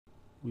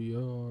We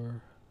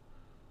are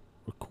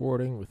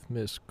recording with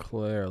Miss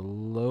Claire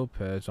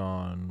Lopez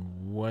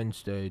on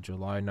Wednesday,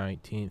 July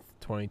 19th,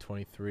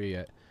 2023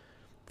 at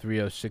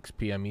 3:06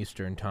 p.m.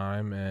 Eastern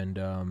Time.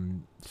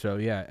 And so,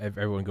 yeah,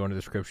 everyone go into the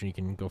description. You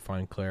can go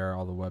find Claire,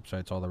 all the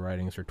websites, all the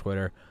writings, her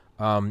Twitter.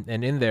 And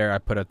in there, I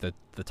put at the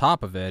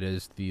top of it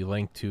is the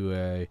link to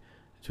a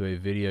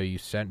video you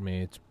sent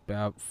me. It's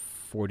about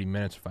 40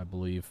 minutes, if I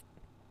believe,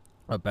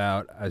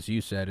 about, as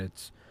you said,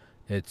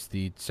 it's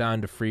the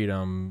Sound of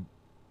Freedom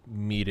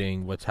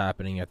meeting what's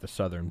happening at the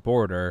southern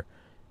border,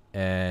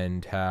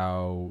 and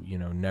how,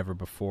 never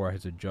before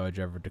has a judge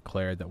ever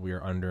declared that we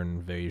are under an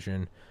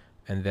invasion.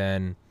 And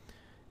then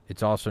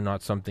it's also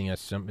not something as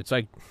simple. It's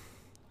like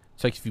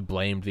if you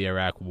blamed the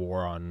Iraq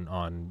war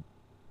on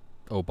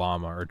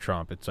Obama or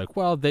Trump. It's like,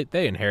 well,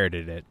 they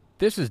inherited it.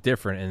 This is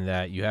different in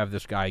that you have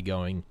this guy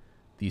going,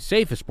 the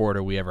safest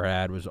border we ever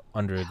had was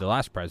under the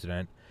last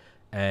president,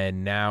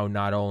 and now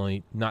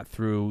not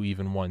through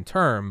even one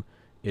term,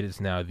 it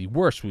is now the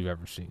worst we've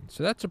ever seen.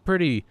 So that's a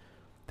pretty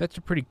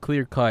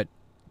clear cut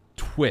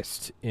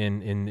twist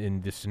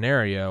in this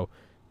scenario,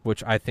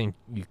 which I think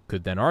you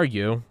could then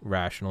argue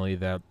rationally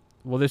that,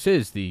 well, this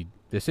is the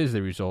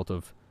result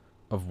of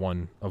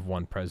one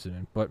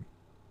president. But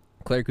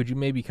Claire, could you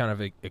maybe kind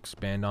of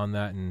expand on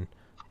that and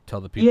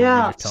tell the people what you're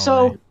Yeah, just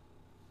telling me?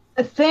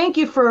 so thank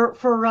you for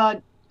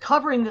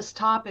covering this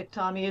topic,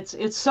 Tommy.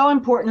 It's so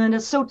important and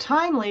it's so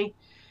timely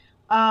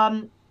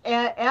at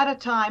a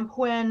time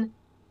when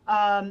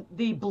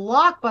the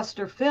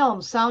blockbuster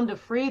film Sound of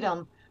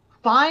Freedom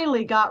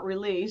finally got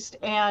released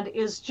and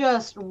is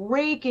just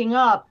raking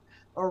up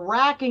or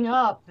racking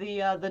up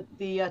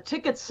the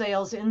ticket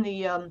sales in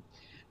the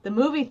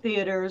movie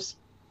theaters.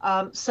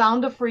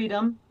 Sound of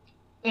Freedom,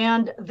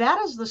 and that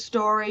is the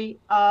story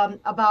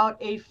about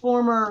a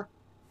former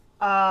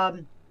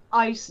um,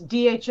 ICE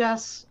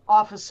DHS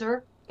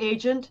officer,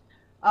 agent,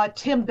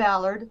 Tim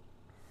Ballard,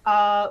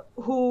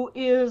 who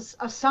is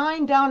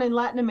assigned down in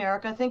Latin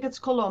America, I think it's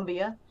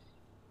Colombia,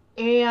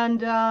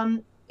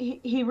 and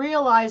he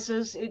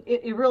realizes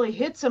it really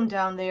hits him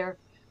down there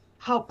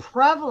how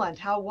prevalent,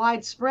 how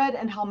widespread,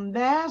 and how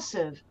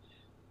massive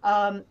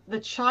the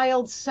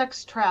child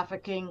sex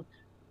trafficking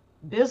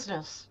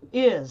business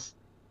is.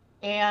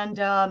 And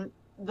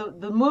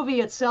the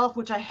movie itself,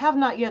 which I have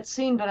not yet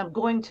seen, but I'm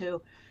going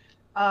to,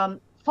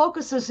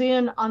 focuses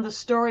in on the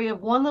story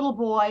of one little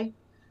boy,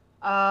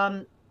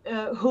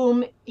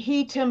 whom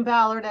Tim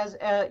Ballard,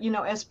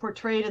 as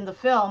portrayed in the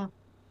film,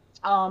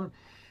 um,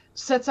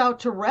 sets out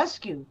to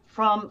rescue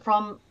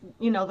from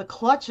the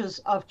clutches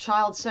of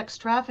child sex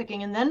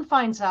trafficking, and then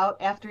finds out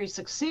after he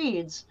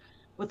succeeds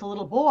with the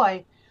little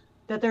boy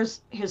that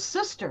there's his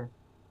sister,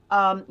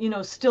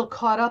 still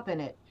caught up in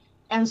it,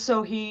 and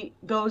so he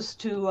goes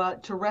to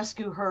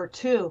rescue her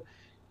too.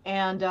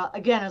 And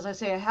again, as I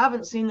say, I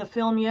haven't seen the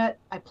film yet.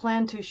 I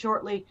plan to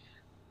shortly,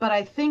 but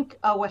I think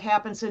what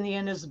happens in the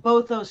end is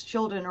both those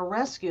children are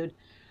rescued,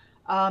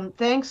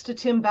 thanks to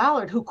Tim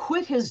Ballard, who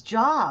quit his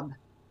job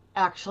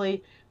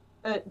actually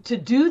to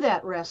do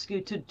that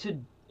rescue,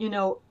 to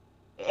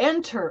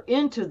enter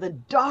into the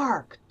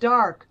dark,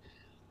 dark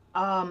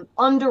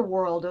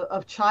underworld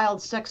of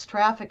child sex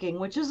trafficking,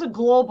 which is a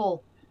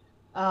global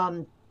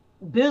um,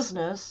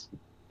 business.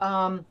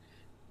 Um,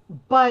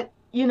 but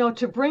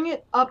to bring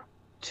it up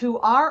to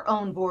our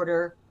own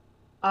border,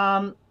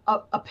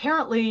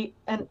 apparently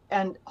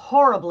and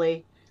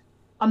horribly,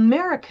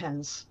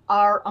 Americans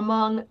are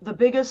among the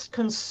biggest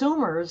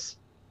consumers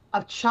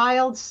of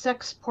child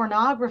sex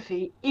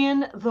pornography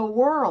in the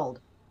world.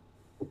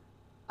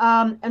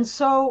 And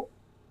so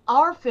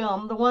our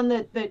film, the one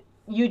that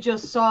you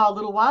just saw a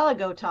little while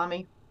ago,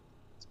 Tommy,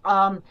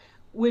 um,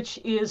 which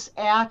is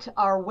at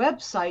our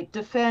website,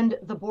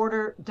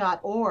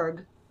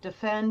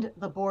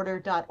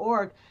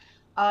 defendtheborder.org,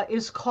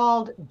 is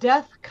called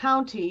Death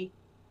County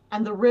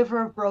and the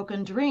River of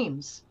Broken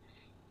Dreams.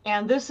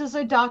 And this is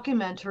a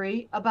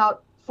documentary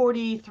about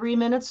 43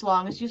 minutes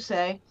long, as you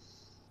say,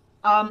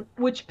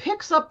 which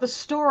picks up the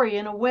story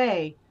in a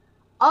way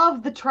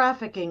of the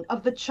trafficking,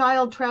 of the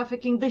child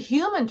trafficking, the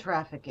human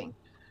trafficking,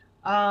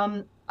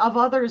 of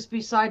others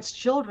besides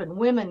children,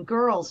 women,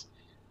 girls,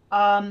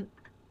 um,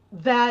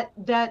 that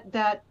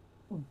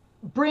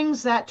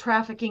brings that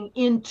trafficking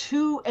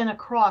into and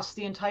across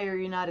the entire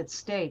United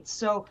States.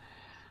 So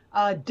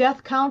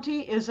Death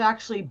County is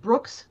actually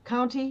Brooks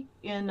County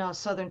in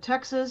southern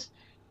Texas.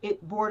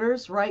 It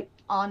borders right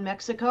on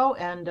Mexico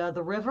and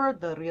the river,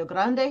 the Rio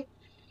Grande.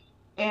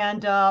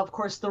 And of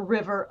course, the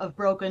River of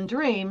Broken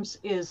Dreams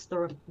is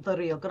the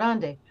Rio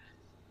Grande.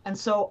 And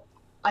so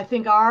I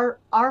think our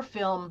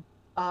film,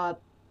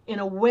 in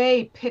a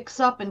way, picks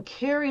up and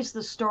carries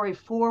the story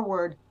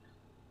forward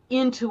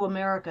into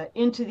America,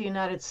 into the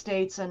United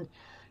States, and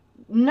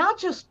not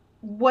just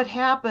what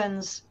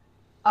happens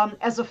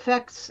as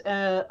effects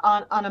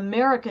on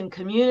American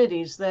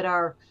communities that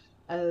are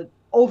uh,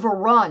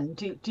 overrun,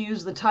 to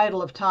use the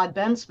title of Todd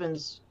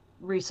Bensman's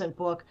recent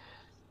book,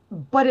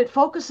 but it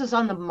focuses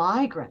on the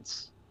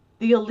migrants,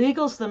 the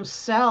illegals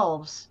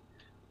themselves,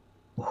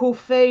 who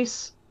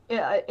face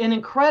an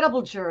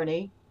incredible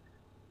journey,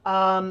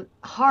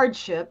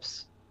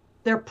 hardships.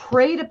 They're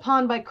preyed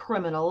upon by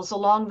criminals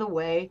along the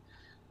way.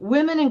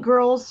 Women and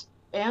girls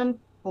and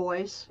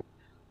boys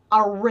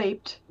are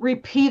raped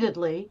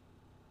repeatedly.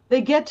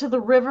 They get to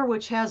the river,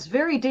 which has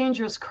very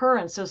dangerous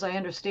currents, as I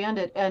understand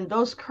it, and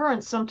those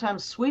currents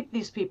sometimes sweep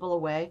these people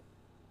away.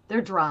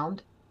 They're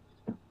drowned.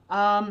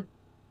 Um,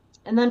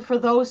 and then for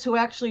those who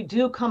actually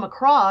do come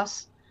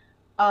across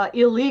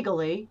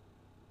illegally,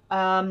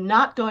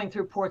 not going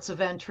through ports of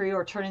entry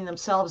or turning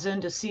themselves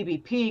into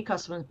CBP,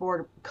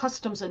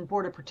 Customs and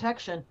Border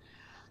Protection,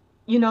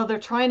 they're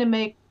trying to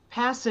make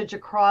passage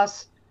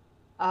across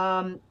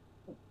um,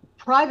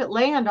 private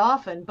land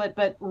often,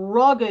 but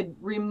rugged,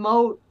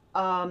 remote,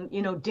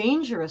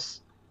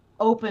 dangerous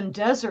open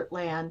desert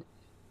land,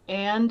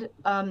 and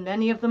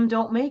many of them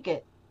don't make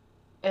it.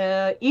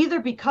 Either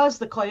because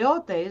the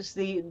coyotes,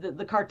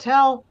 the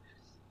cartel,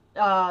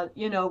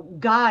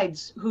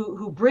 guides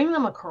who bring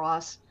them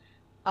across,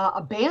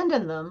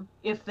 abandon them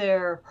if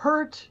they're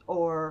hurt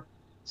or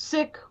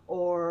sick,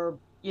 or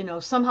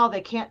somehow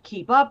they can't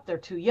keep up. They're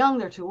too young,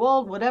 they're too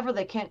old, whatever.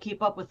 They can't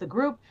keep up with the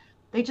group.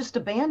 They just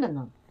abandon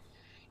them.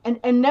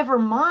 And never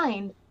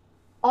mind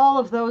all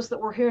of those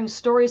that we're hearing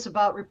stories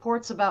about,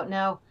 reports about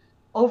now,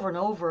 over and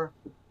over,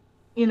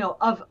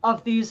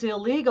 of these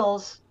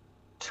illegals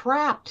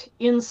trapped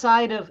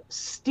inside of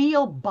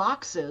steel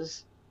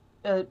boxes,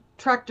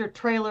 tractor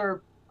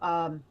trailer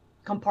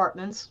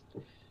compartments,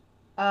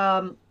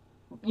 um,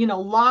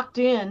 locked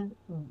in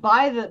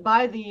by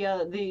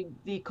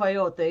the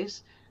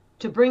coyotes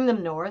to bring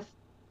them north.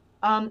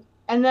 And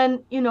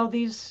then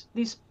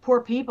these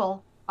poor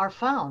people are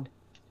found.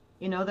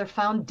 They're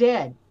found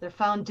dead. They're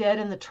found dead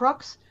in the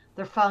trucks.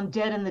 They're found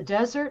dead in the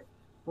desert.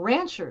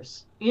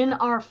 Ranchers in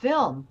our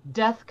film,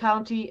 Death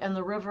County and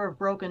the River of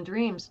Broken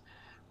Dreams,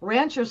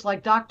 ranchers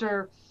like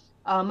Dr.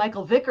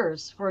 Michael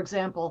Vickers, for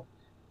example,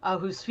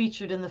 who's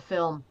featured in the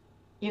film,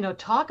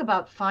 talk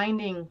about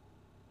finding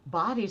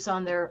bodies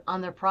on their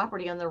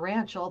property, on their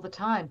ranch all the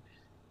time.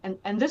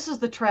 And this is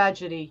the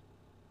tragedy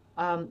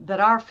that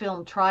our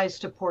film tries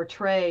to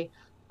portray,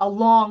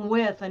 along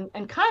with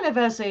and kind of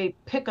as a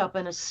pickup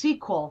and a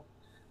sequel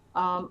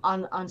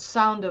on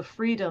Sound of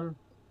Freedom,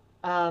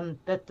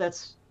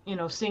 that's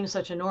seeing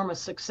such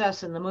enormous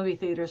success in the movie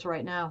theaters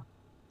right now.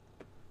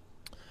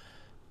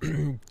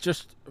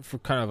 Just for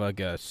kind of like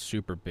a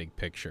super big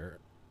picture,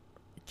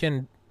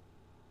 can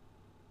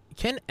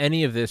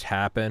any of this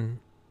happen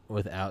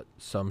without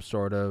some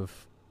sort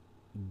of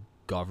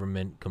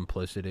government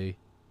complicity?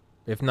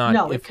 If not,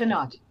 No, it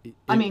cannot.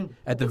 I mean,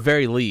 at the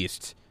very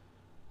least,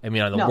 I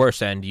mean, on the no,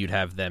 worst end, you'd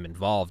have them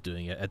involved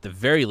doing it. At the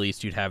very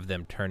least, you'd have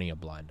them turning a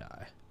blind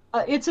eye.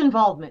 it's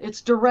involvement.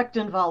 It's direct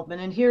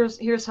involvement, and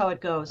here's how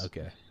it goes.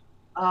 Okay.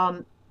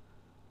 Um,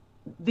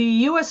 the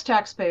U.S.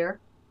 taxpayer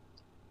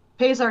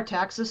pays our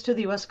taxes to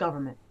the U.S.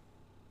 government.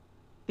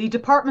 The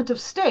Department of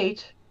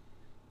State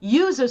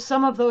uses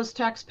some of those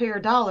taxpayer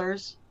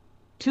dollars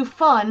to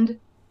fund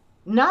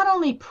not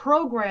only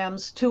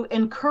programs to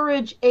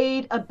encourage,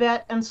 aid,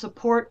 abet, and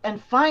support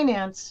and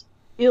finance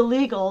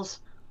illegals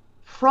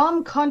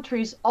from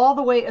countries all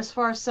the way as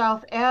far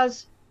south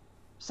as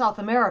South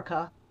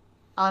America,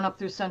 on up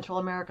through Central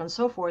America and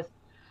so forth,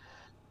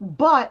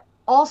 but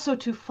also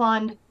to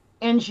fund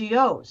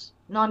NGOs,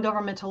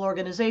 non-governmental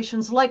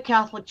organizations like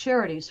Catholic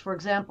Charities, for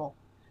example,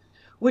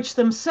 which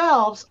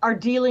themselves are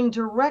dealing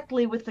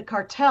directly with the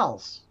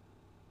cartels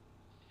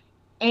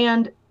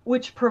and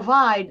which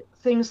provide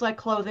things like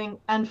clothing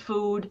and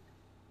food,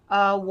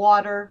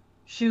 water,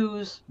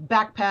 shoes,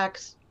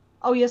 backpacks,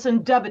 oh yes,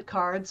 and debit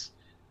cards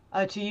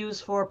to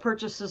use for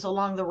purchases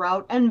along the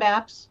route, and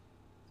maps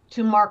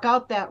to mark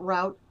out that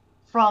route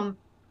from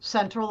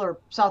Central or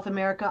South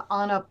America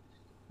on up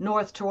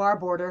north to our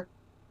border.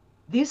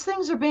 These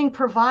things are being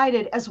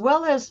provided, as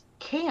well as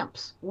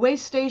camps, way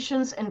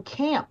stations and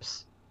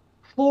camps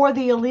for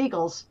the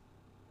illegals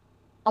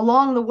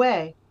along the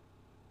way.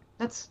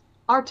 That's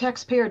our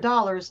taxpayer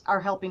dollars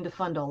are helping to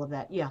fund all of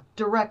that. Yeah,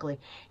 directly.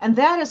 And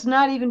that is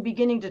not even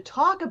beginning to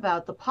talk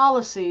about the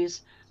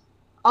policies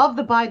of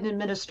the Biden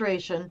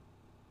administration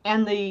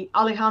and the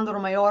Alejandro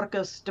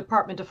Mayorkas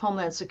Department of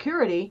Homeland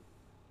Security,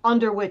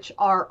 under which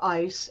are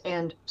ICE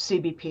and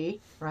CBP,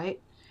 right?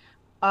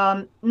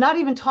 Not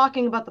even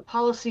talking about the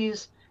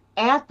policies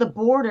at the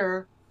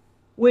border,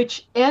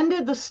 which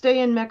ended the stay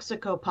in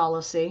Mexico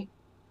policy,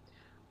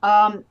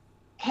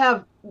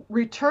 have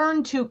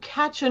returned to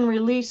catch and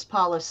release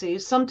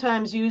policies,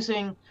 sometimes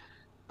using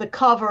the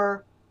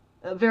cover,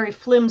 a very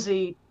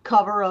flimsy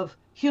cover of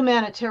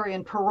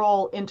humanitarian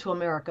parole into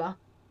America,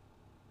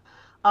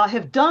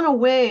 have done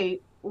away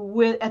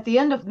with, at the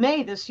end of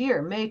May this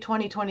year, May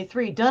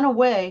 2023, done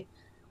away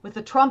with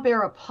the Trump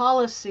era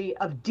policy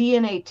of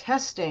DNA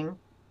testing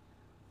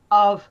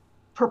of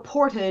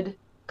purported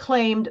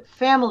claimed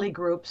family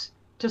groups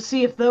to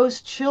see if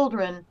those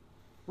children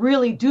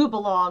really do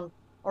belong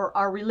or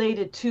are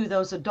related to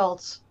those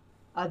adults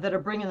that are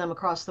bringing them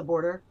across the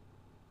border.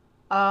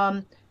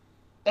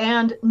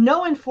 And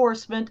no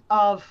enforcement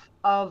of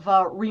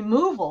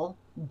removal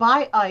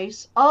by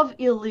ICE of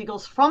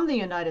illegals from the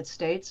United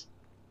States,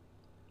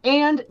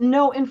 and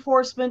no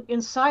enforcement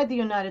inside the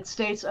United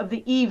States of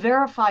the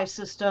E-Verify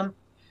system,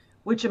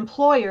 which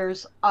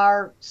employers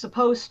are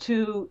supposed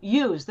to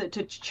use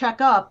to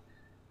check up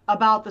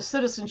about the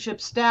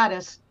citizenship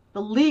status,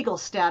 the legal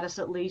status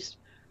at least,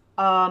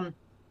 um,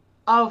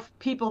 of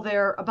people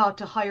they're about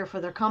to hire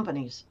for their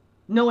companies.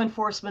 No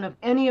enforcement of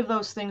any of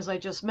those things I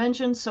just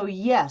mentioned. So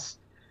yes,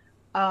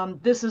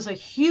 this is a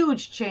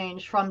huge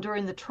change from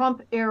during the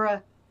Trump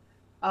era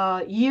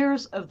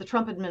years of the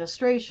Trump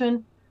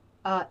administration.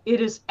 It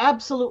is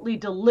absolutely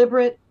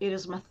deliberate. It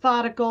is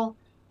methodical.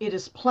 It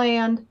is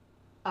planned.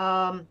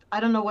 I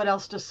don't know what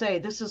else to say.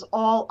 This is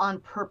all on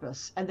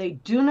purpose, and they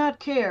do not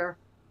care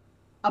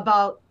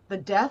about the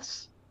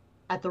deaths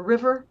at the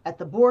river, at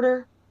the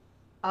border.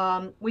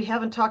 We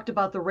haven't talked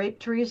about the rape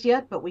trees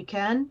yet, but we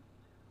can.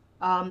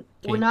 We're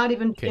Can not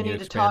even can you beginning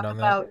to expand talk on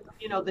that?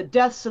 about, the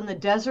deaths in the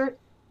desert,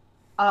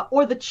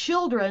 or the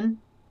children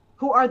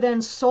who are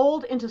then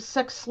sold into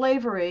sex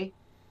slavery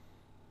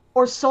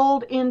or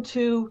sold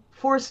into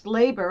forced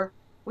labor,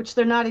 which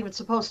they're not even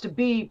supposed to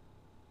be,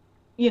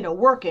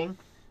 working,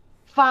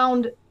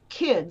 found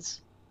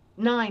kids,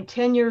 9,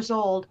 10 years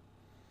old,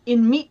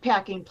 in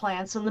meatpacking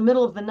plants in the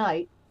middle of the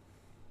night.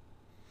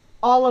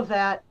 All of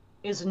that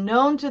is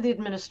known to the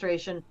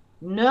administration,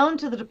 known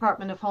to the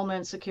Department of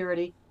Homeland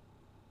Security,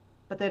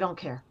 but they don't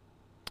care.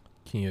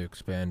 Can you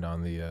expand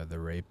on the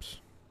rapes?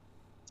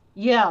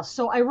 Yeah,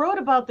 so I wrote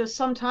about this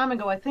some time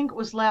ago. I think it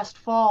was last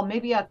fall,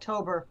 maybe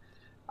October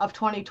of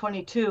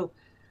 2022,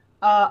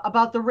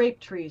 about the rape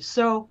trees.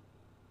 So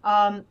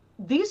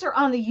these are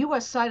on the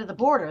US side of the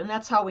border, and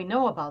that's how we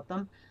know about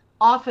them,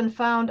 often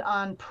found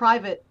on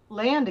private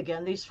land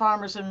again, these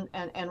farmers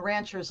and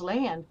ranchers'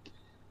 land.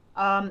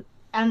 Um,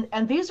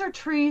 and these are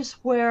trees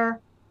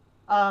where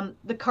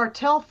the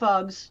cartel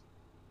thugs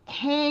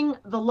hang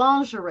the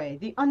lingerie,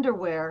 the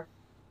underwear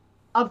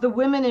of the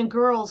women and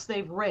girls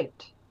they've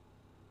raped.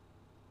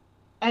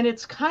 And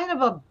it's kind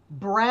of a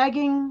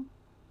bragging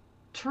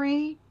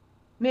tree,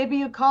 maybe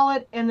you call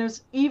it. And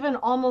there's even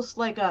almost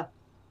like a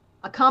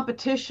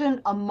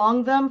competition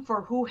among them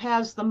for who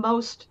has the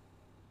most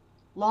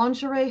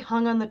lingerie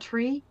hung on the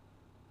tree.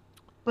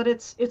 But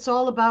it's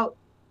all about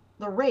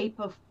the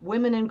rape of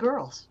women and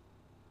girls.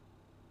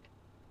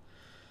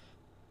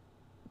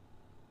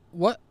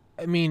 What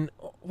I mean,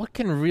 what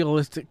can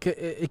realistic?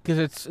 Because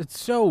it's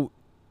so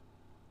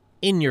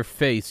in your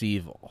face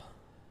evil.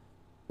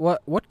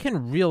 What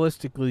can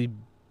realistically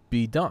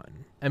be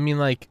done? I mean,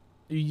 like,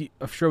 I'm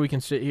sure we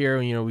can sit here,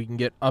 we can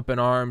get up in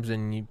arms,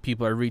 and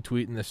people are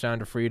retweeting the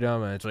Sound of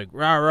Freedom, and it's like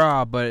rah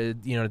rah. But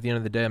at the end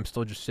of the day, I'm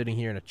still just sitting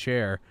here in a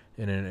chair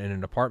in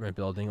an apartment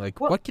building. Like,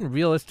 Well, what can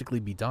realistically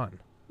be done?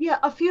 yeah,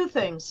 a few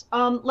things.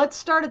 Let's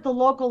start at the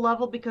local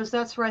level because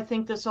that's where I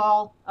think this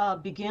all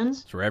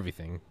begins. It's where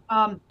everything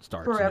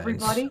starts For and ends.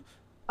 everybody.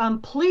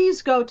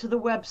 Please go to the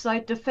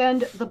website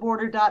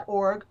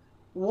defendtheborder.org.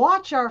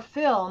 Watch our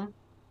film,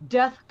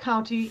 Death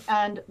County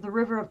and the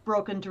River of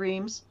Broken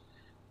Dreams.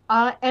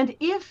 And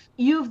if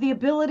you've the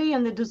ability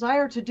and the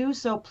desire to do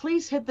so,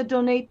 please hit the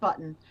donate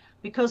button,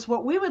 because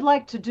what we would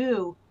like to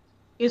do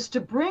is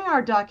to bring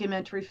our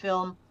documentary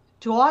film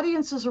to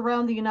audiences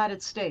around the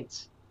United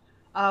States.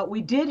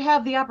 We did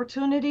have the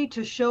opportunity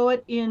to show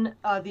it in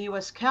the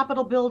U.S.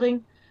 Capitol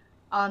building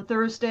on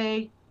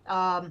Thursday,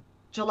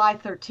 July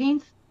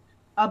 13th.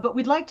 But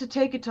we'd like to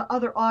take it to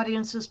other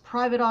audiences,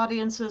 private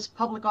audiences,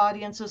 public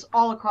audiences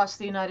all across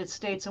the United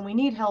States, and we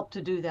need help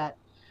to do that.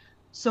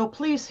 So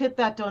please hit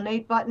that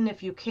donate button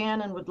if you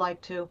can and would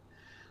like to.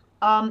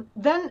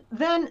 Then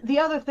the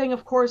other thing,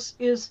 of course,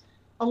 is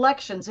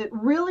elections. It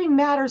really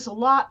matters a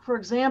lot, for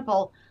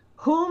example,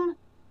 whom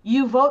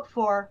you vote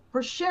for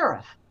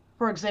sheriff,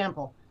 for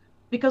example,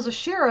 because a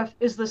sheriff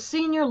is the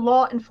senior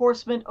law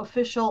enforcement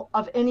official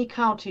of any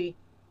county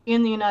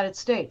in the United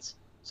States.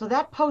 So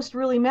that post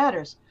really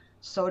matters.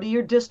 So do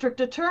your district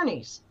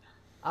attorneys.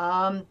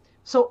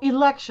 So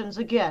elections,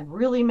 again,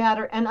 really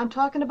matter. And I'm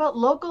talking about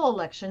local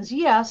elections.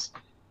 Yes,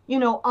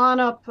 on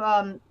up,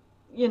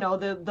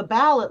 the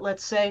ballot,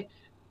 let's say,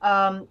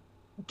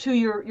 to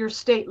your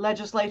state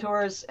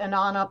legislators and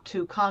on up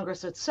to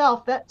Congress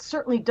itself. That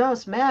certainly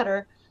does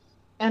matter.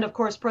 And of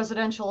course,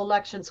 presidential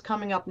elections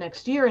coming up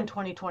next year in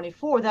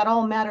 2024, that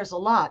all matters a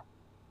lot.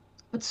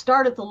 But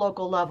start at the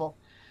local level.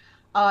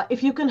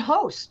 If you can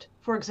host,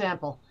 for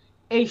example,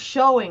 a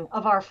showing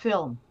of our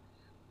film,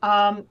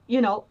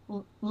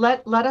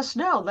 let us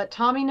know. Let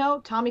Tommy know.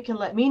 Tommy can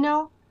let me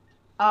know.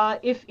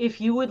 If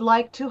you would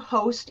like to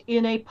host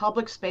in a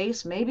public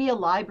space, maybe a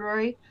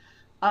library,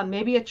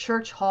 maybe a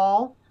church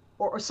hall,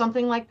 or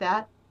something like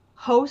that,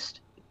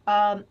 host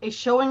a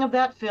showing of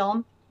that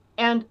film,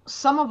 and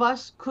some of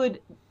us could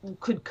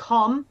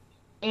come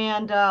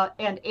and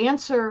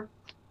answer,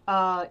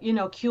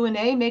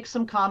 Q&A, make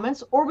some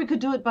comments, or we could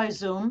do it by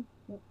Zoom,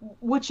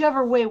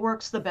 whichever way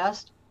works the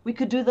best. We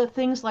could do the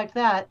things like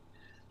that.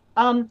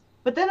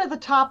 But then at the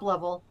top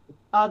level,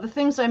 the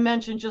things I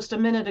mentioned just a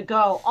minute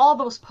ago, all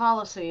those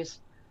policies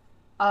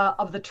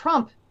of the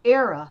Trump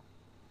era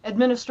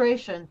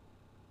administration,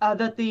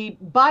 that the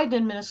Biden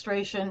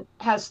administration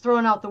has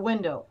thrown out the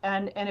window,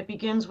 and it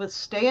begins with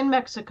stay in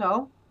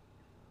Mexico,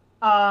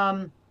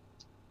 um,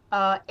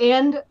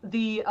 and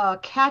the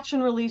catch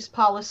and release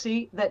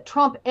policy that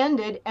Trump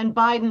ended and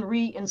Biden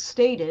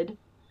reinstated,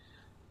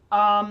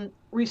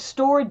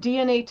 restore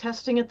DNA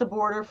testing at the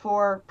border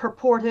for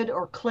purported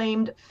or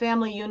claimed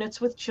family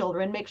units with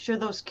children, make sure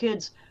those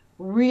kids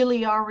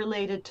really are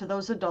related to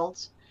those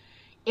adults,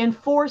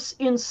 enforce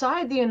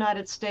inside the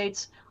United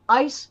States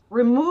ICE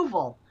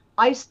removal,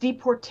 ICE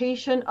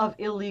deportation of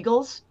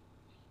illegals,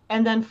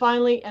 and then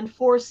finally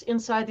enforce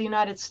inside the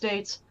United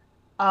States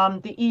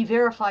the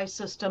e-verify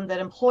system that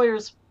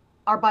employers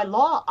are by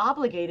law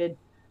obligated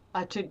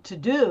to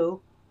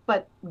do,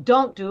 but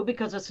don't do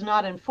because it's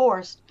not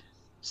enforced.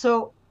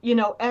 So,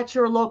 at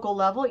your local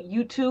level,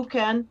 you too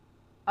can,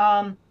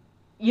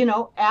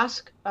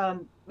 ask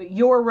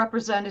your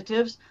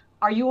representatives,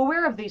 are you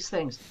aware of these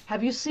things?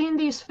 Have you seen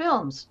these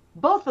films?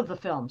 Both of the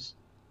films,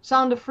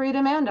 Sound of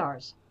Freedom and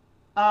ours.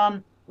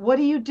 What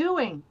are you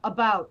doing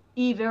about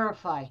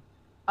e-verify?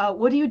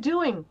 What are you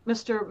doing,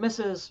 Mr.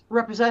 Mrs.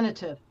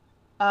 Representative,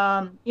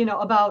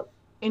 about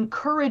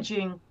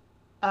encouraging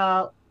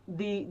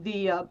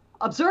the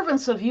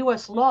observance of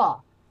U.S.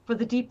 law for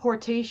the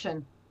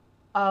deportation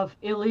of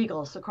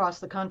illegals across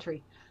the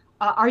country?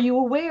 Are you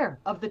aware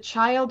of the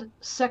child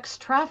sex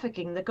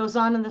trafficking that goes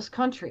on in this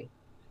country?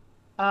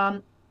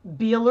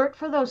 Be alert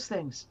for those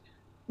things.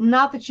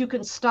 Not that you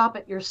can stop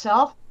it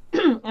yourself,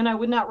 and I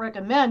would not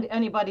recommend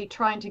anybody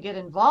trying to get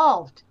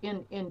involved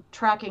in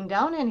tracking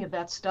down any of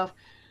that stuff,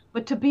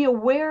 but to be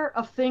aware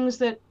of things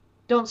that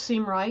don't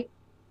seem right,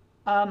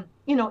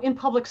 in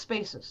public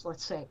spaces,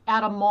 let's say,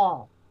 at a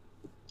mall.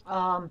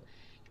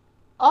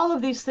 All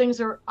of these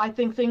things are, I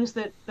think, things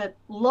that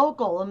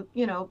local,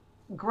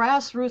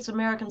 grassroots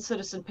American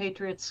citizen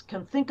patriots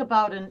can think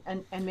about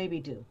and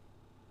maybe do.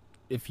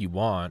 If you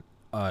want,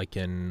 I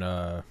can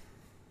host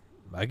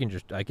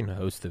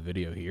the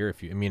video here.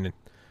 If you, I mean,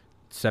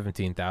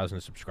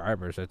 17,000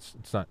 subscribers.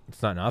 It's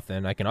not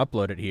nothing. I can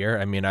upload it here.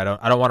 I mean, I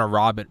don't want to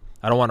rob it.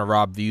 I don't want to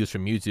rob views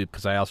from YouTube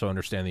because I also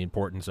understand the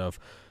importance of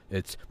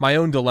it's my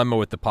own dilemma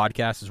with the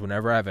podcast is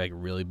whenever I have a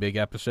really big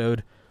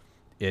episode,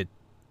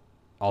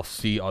 I'll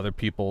see other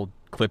people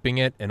clipping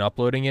it and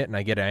uploading it, and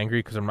I get angry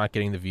because I'm not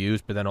getting the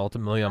views. But then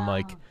ultimately, I'm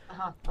like,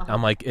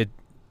 it.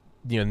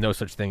 No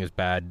such thing as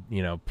bad,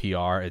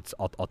 PR.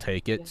 I'll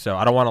take it. Yeah. So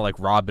I don't want to like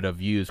rob it of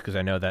views because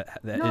I know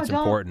that no, it's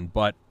important.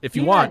 But if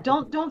you want,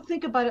 don't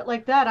think about it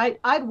like that.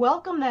 I'd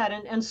welcome that,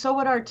 and so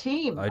would our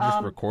team. I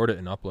just record it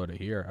and upload it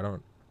here. I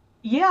don't.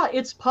 Yeah,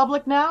 it's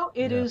public now.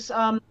 It is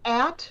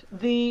at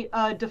the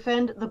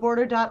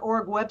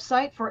defendtheborder.org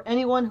website for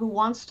anyone who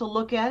wants to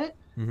look at it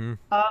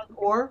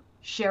or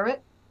share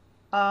it.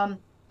 I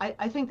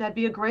think that'd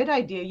be a great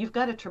idea. You've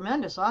got a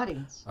tremendous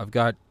audience. I've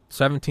got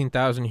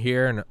 17,000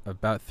 here and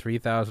about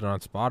 3,000 on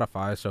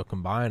Spotify. So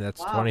combined,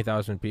 that's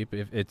 20,000 people.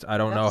 If it's, I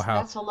don't know how.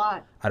 That's a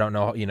lot. I don't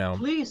know,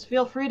 Please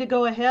feel free to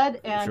go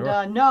ahead and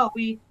sure.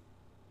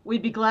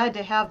 We'd be glad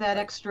to have that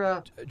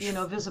extra,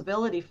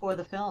 visibility for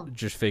the film.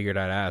 Just figured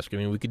I'd ask. I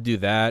mean, we could do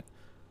that,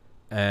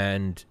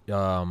 and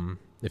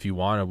if you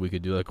wanted, we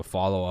could do like a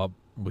follow up.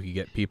 We could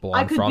get people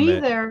on from it. I could be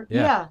there,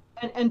 yeah.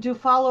 And do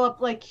follow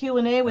up like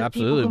Q&A with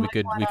Absolutely.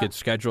 people. We could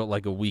schedule it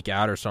like a week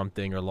out or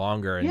something or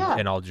longer,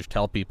 and I'll just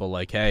tell people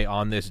like, hey,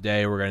 on this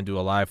day we're going to do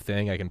a live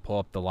thing. I can pull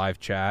up the live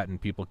chat and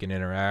people can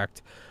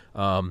interact.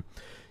 That's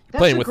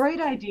a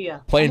great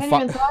idea. I hadn't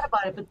even thought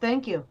about it, but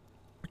thank you.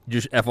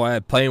 Just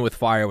FYI, playing with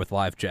fire with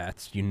live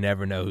chats, you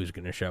never know who's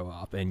going to show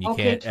up, and you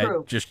can't.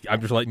 True.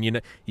 I'm just letting you know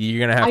you're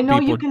going to have. I know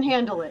people, you can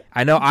handle it.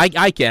 I know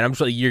I can. I'm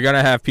just like you're going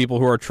to have people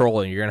who are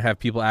trolling. You're going to have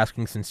people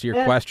asking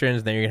sincere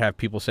questions. Then you're going to have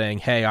people saying,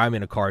 "Hey, I'm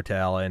in a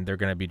cartel," and they're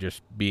going to be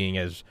just being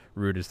as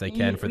rude as they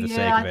can for the sake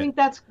of it. I think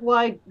that's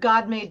why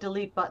God made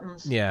delete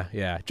buttons. Yeah.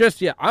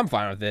 I'm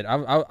fine with it.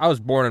 I was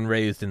born and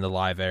raised in the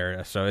live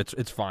era, so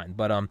it's fine.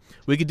 But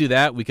we could do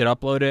that. We could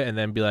upload it and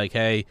then be like,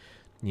 hey.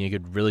 You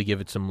could really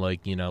give it some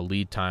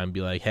lead time.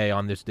 Be like, hey,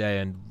 on this day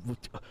and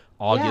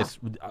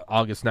August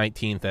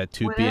 19th at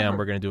 2 p.m.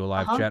 we're going to do a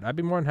live chat. I'd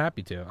be more than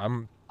happy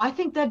to. I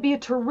think that'd be a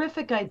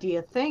terrific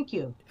idea. Thank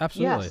you.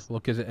 Absolutely. Yes.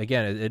 Well, because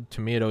again, to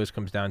me, it always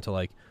comes down to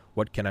like,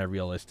 what can I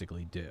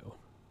realistically do?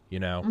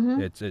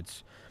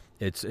 It's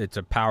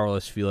a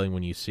powerless feeling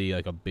when you see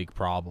like a big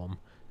problem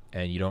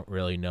and you don't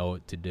really know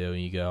what to do,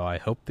 and you go, I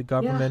hope the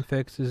government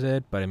fixes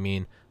it. But I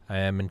mean, I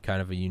am in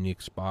kind of a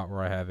unique spot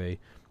where I have a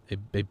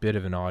bit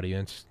of an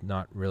audience,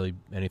 not really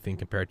anything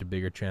compared to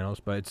bigger channels,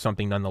 but it's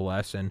something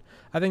nonetheless, and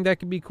I think that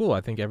could be cool. I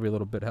think every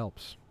little bit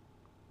helps.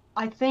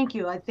 I thank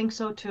you. I think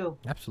so too.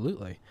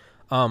 Absolutely.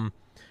 And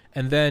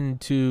then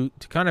to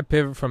kind of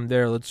pivot from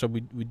there, so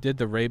we did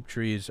the rape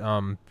trees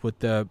with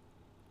the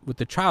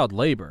child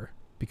labor,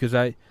 because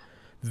I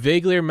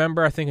vaguely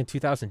remember, I think in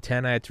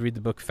 2010 I had to read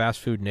the book Fast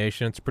Food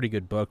Nation. It's a pretty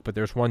good book, but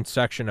there's one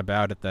section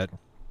about it that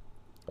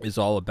is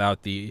all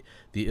about the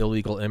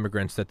illegal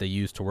immigrants that they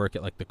use to work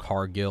at like the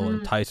Cargill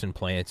and Tyson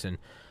plants. And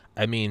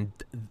I mean,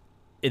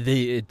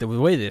 the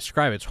way they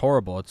describe it's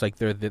horrible. It's like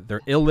they're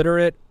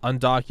illiterate,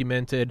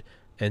 undocumented,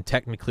 and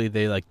technically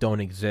they like don't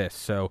exist.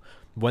 So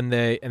when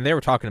they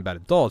were talking about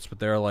adults, but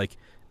they're like,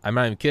 I'm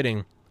not even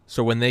kidding.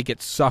 So when they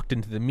get sucked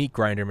into the meat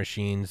grinder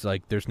machines,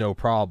 like there's no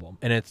problem.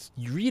 And it's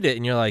you read it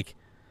and you're like,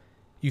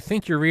 you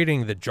think you're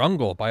reading The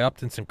Jungle by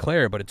Upton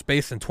Sinclair, but it's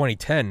based in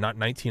 2010, not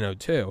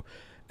 1902,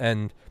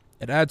 and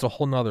it adds a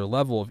whole nother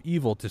level of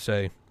evil to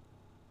say,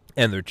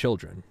 and they're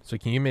children. So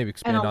can you maybe And a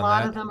expand on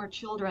lot that? of them are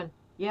children.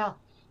 Yeah.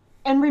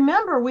 And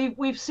remember,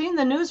 we've seen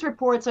the news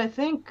reports. I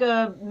think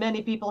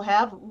many people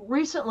have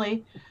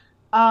recently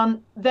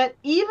that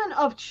even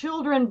of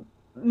children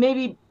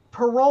maybe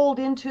paroled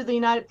into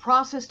the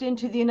processed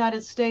into the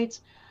United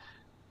States,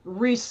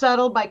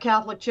 resettled by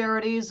Catholic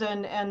Charities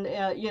and the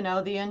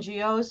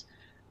NGOs.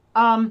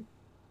 Um,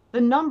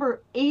 the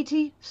number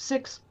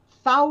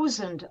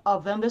 86,000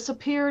 of them. This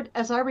appeared,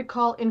 as I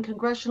recall, in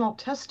congressional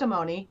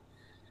testimony.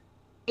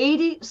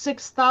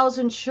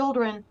 86,000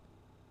 children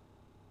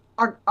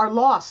are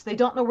lost. They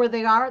don't know where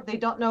they are. They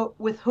don't know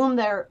with whom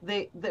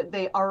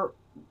they are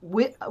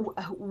with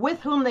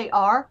whom they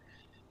are.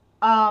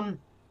 Um,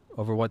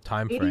 Over what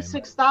time frame?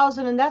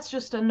 86,000, and that's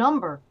just a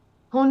number.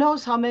 Who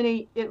knows how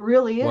many it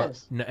really Well,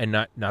 is? and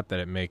not that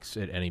it makes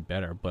it any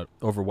better, but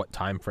over what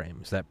time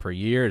frame? Is that per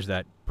year? Is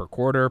that per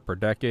quarter? Per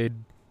decade?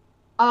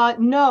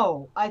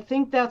 No, I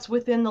think that's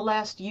within the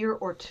last year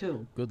or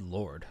two. Good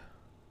lord.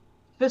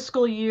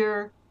 Fiscal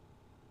year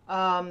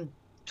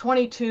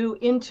 22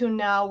 into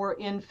now we're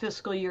in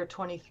fiscal year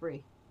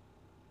 23.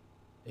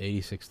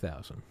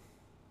 86,000.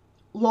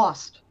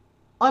 Lost, Just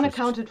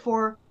unaccounted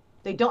for.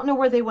 They don't know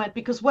where they went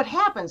because what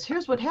happens?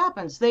 Here's what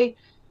happens. The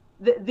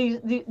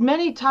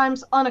many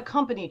times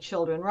unaccompanied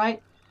children,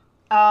 right?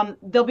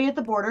 They'll be at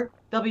the border.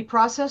 They'll be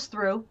processed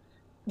through,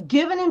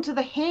 given into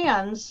the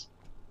hands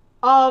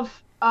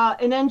of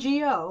an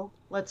NGO,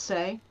 let's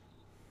say,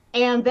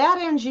 and that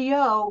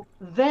NGO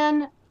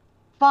then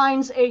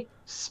finds a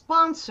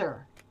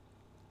sponsor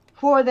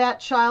for that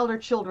child or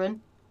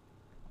children,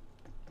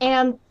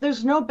 and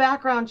there's no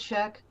background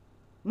check.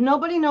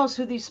 Nobody knows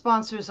who these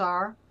sponsors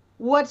are,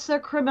 what's their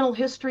criminal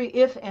history,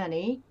 if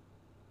any.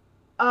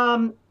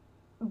 Um,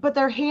 but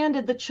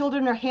the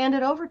children are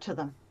handed over to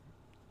them.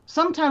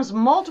 Sometimes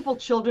multiple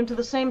children to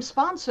the same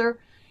sponsor,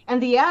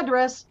 and the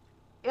address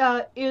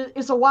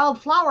is a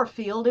wildflower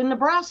field in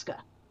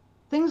Nebraska.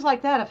 Things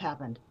like that have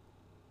happened.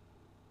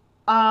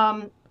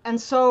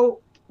 And so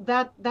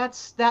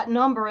that's that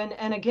number,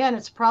 and again,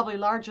 it's probably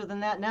larger than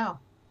that now.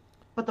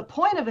 But the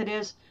point of it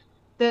is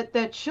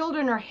that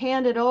children are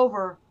handed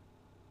over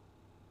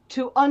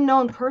to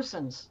unknown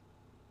persons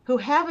who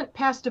haven't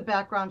passed a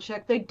background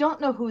check. They don't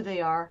know who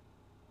they are,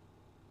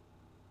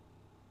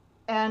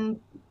 and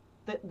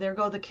there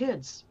go the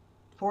kids.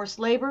 Forced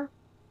labor,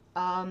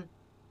 um,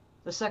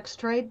 the sex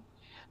trade.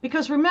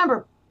 Because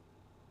remember,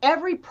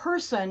 every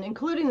person,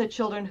 including the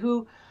children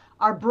who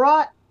are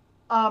brought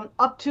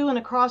up to and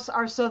across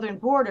our southern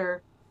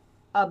border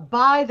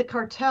by the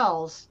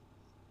cartels,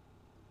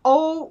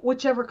 owe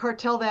whichever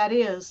cartel that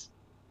is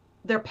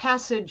their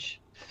passage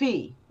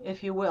fee,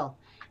 if you will.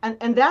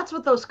 And that's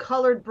what those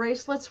colored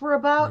bracelets were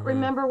about. mm-hmm.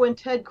 Remember when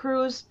Ted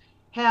Cruz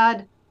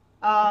had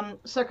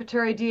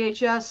Secretary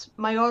DHS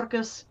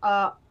Mayorkas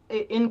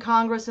in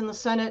Congress, in the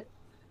Senate,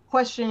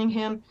 questioning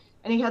him,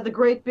 and he had the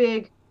great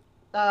big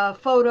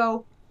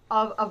photo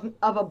of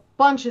a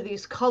bunch of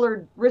these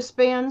colored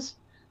wristbands.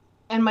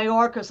 And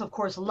Mayorkas, of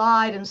course,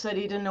 lied and said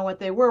he didn't know what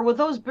they were. Well,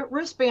 those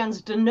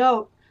wristbands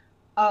denote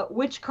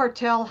which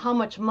cartel how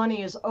much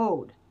money is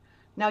owed.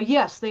 Now,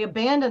 yes, they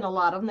abandon a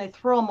lot of them. They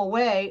throw them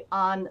away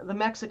on the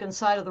Mexican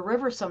side of the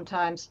river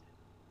sometimes.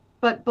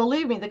 But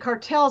believe me, the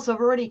cartels have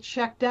already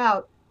checked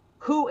out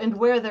who and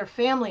where their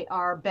family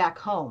are back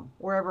home,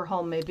 wherever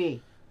home may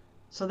be.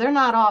 So they're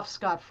not off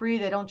scot-free.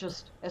 They don't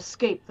just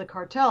escape the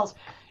cartels.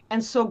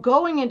 And so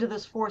going into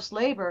this forced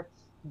labor,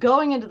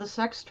 going into the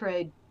sex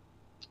trade,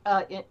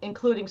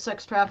 including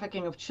sex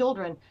trafficking of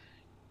children,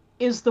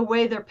 is the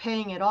way they're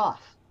paying it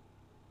off.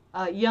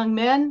 Young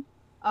men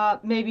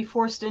may be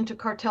forced into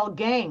cartel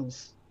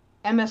gangs,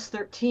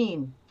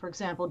 MS-13, for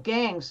example,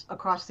 gangs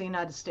across the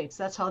United States.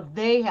 That's how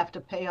they have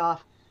to pay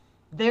off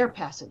their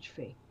passage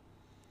fee.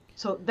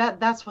 So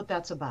that's what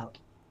that's about.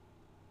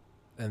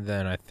 And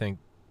then I think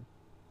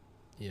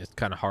it's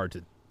kind of hard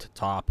to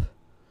top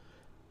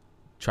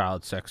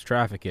child sex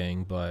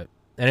trafficking, but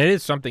and it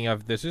is something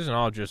of this isn't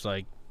all just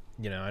like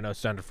I know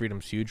Sound of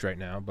Freedom's huge right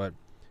now, but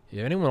if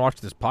anyone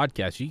watched this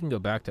podcast, you can go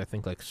back to I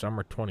think like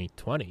summer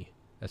 2020.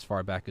 As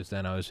far back as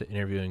then, I was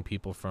interviewing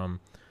people from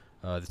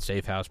the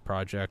Safe House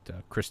Project,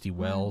 Christy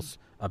Wells,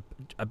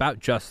 about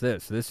just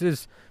this. This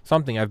is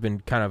something I've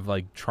been kind of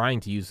like trying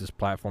to use this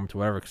platform to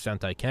whatever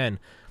extent I can.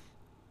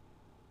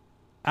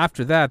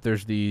 After that,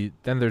 there's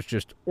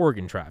just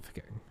organ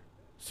trafficking.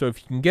 So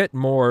if you can get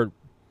more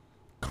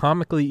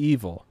comically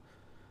evil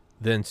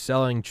than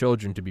selling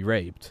children to be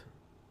raped,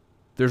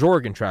 there's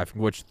organ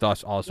trafficking, which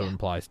thus also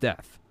implies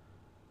death.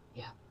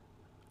 Yeah.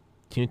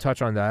 Can you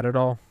touch on that at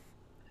all?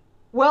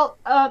 Well,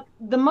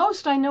 the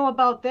most I know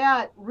about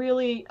that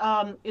really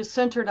is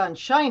centered on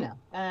China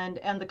and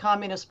the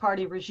Communist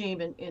Party regime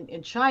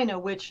in China,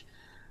 which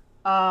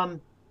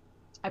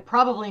I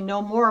probably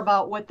know more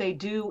about what they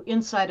do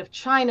inside of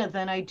China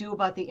than I do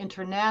about the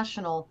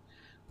international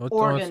Let's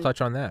organ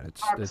touch on that.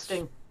 It's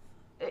harvesting.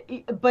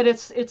 But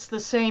it's the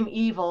same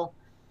evil.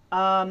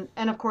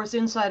 And of course,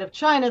 inside of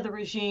China, the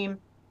regime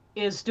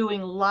is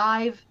doing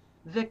live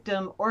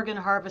victim organ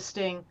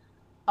harvesting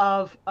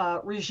of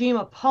regime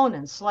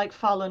opponents like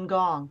Falun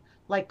Gong,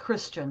 like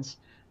Christians,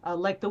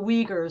 like the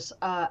Uyghurs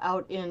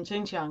out in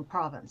Xinjiang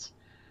province.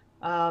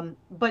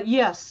 But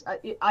yes,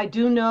 I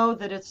do know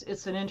that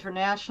it's an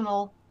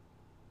international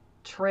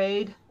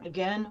trade.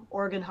 Again,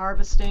 organ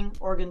harvesting,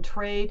 organ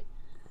trade,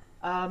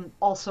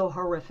 also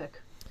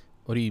horrific.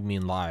 what do you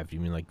mean live? Do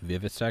you mean like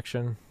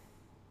vivisection?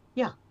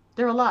 Yeah,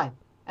 they're alive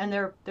and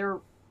they're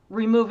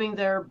removing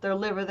their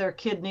liver, their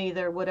kidney,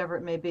 their whatever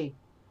it may be.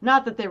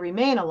 Not that they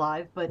remain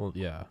alive, but Well,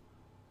 yeah,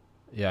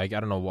 yeah. I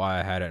don't know why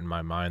I had it in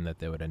my mind that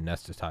they would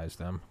anesthetize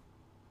them.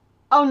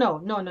 oh no,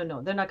 no, no,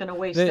 no. They're not going to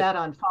waste They that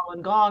on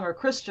Falun Gong or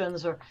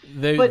Christians or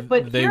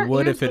but they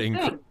would here's if the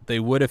thing. they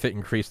would if it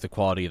increased the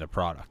quality of the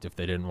product if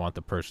they didn't want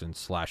the person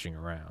slashing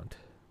around,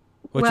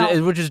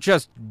 Well, which is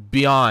just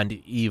beyond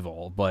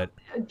evil. But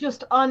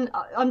just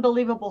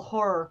unbelievable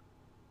horror.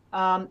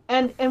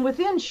 And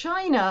within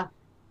China,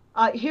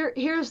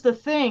 here's the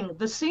thing: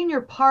 the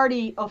senior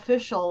party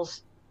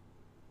officials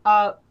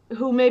uh,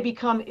 who may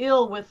become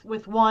ill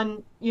with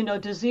one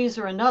disease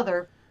or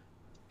another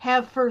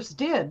have first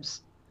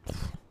dibs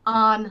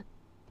on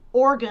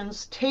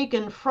organs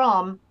taken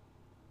from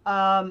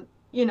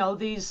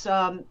these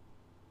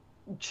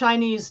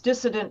Chinese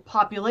dissident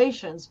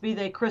populations, be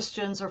they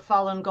Christians or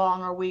Falun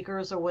Gong or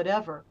Uyghurs or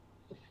whatever.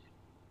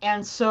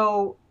 And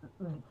so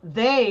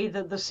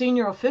the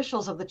senior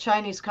officials of the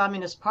Chinese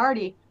Communist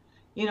Party,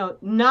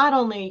 not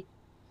only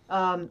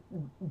um,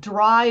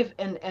 drive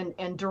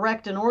and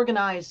direct and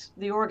organize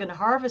the organ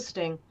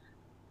harvesting,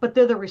 but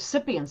they're the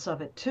recipients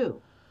of it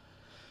too.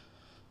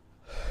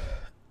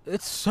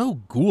 it's so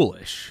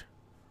ghoulish.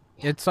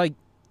 Yeah. It's like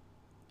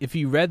if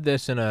you read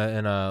this in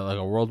a like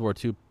a World War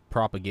II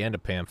propaganda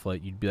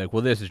pamphlet, you'd be like,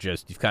 well, this is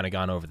just you've kind of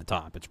gone over the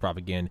top. It's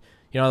propaganda.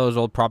 You know those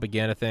old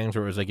propaganda things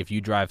where it was like if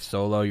you drive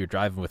solo, you're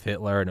driving with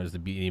Hitler, and it was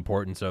the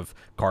importance of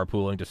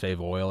carpooling to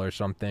save oil or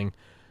something.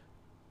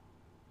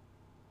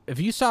 If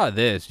you saw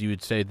this, you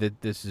would say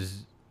that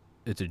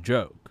it's a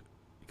joke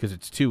because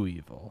it's too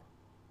evil.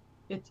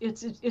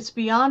 It's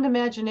beyond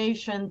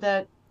imagination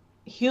that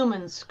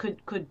humans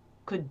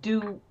could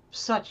do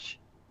such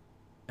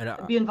And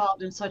be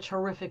involved in such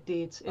horrific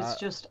deeds. It's I,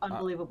 just I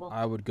unbelievable.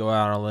 I would go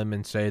out on a limb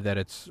and say that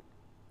it's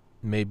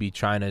maybe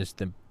China's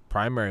the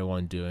primary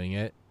one doing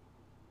it.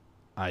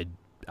 I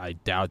I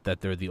doubt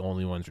that they're the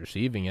only ones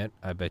receiving it.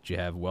 I bet you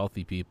have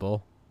wealthy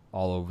people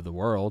all over the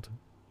world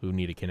who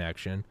need a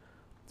connection.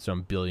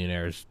 Some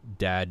billionaire's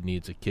dad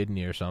needs a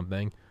kidney or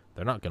something.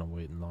 They're not going to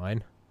wait in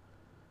line.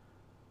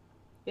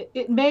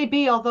 It may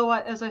be, although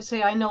as I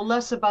say, I know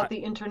less I, about the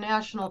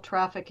international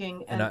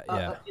trafficking and and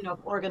yeah,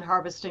 organ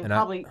harvesting, and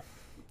probably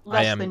I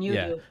less am than you yeah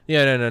do.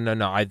 yeah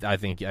no. I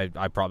think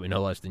I probably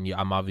know less than you.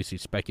 I'm obviously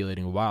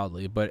speculating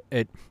wildly, but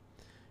it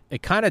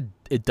kind of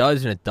it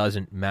does and it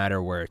doesn't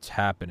matter where it's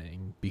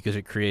happening because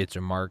it creates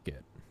a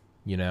market.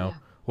 You know, Yeah.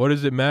 what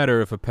does it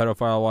matter if a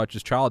pedophile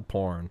watches child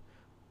porn?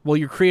 Well,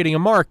 you're creating a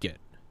market.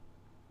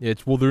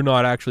 It's well, they're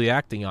not actually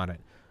acting on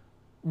it.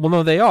 Well,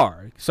 no, they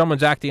are.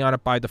 Someone's acting on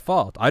it by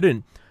default. I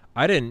didn't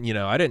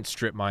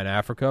strip mine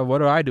Africa. What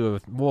do I do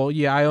with? Well,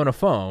 yeah, I own a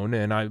phone,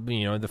 and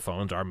the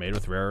phones are made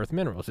with rare earth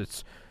minerals.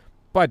 It's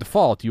by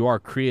default you are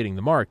creating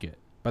the market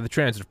by the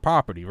transit of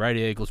property, right?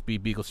 A equals B,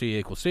 B equals C, A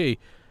equals C.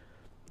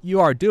 You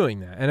are doing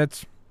that, and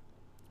it's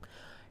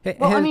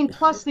Well, I mean,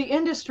 plus the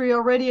industry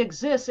already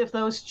exists if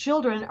those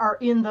children are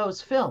in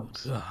those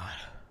films. God.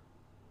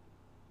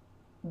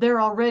 They're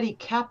already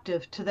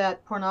captive to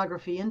that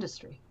pornography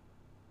industry.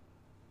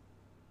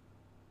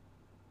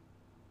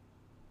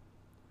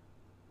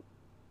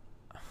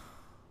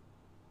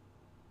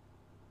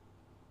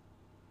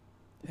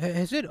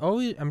 Has it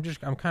always? I'm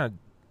kind of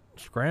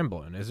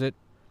scrambling. Has it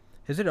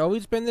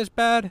always been this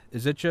bad?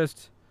 Is it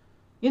just?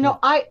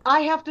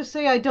 I have to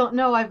say I don't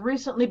know. I've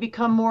recently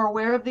become more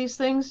aware of these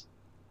things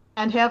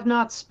and have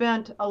not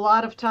spent a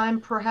lot of time.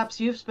 Perhaps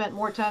you've spent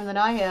more time than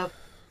I have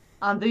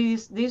on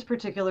these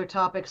particular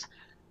topics.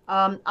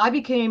 I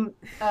became,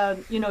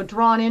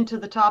 drawn into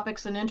the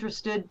topics and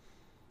interested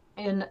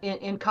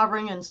in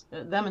covering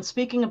them and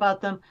speaking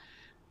about them,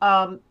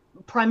 um,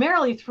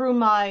 primarily through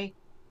my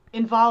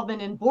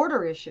involvement in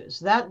border issues.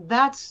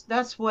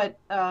 That's what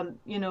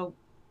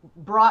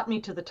brought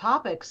me to the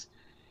topics,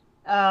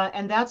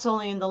 and that's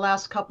only in the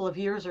last couple of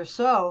years or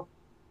so.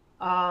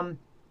 Um,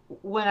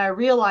 when I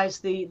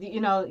realized the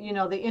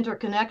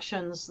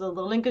interconnections, the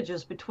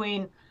linkages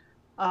between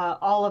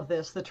all of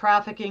this, the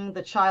trafficking,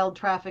 the child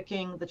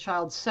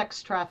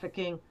sex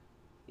trafficking,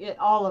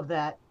 all of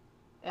that.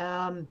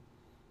 Um,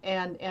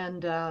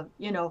 and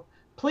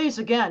please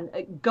again,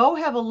 go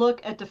have a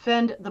look at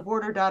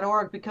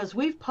defendtheborder.org because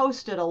we've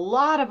posted a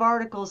lot of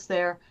articles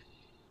there.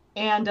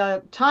 And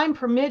time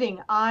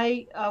permitting,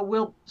 I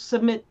will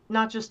submit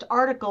not just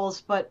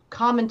articles, but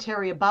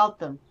commentary about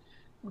them.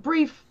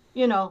 Brief,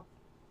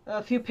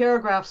 a few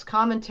paragraphs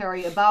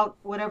commentary about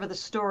whatever the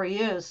story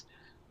is.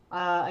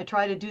 I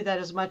try to do that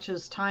as much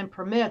as time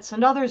permits,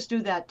 and others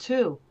do that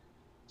too.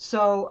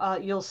 So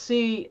you'll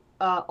see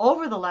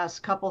over the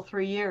last couple,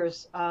 3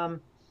 years,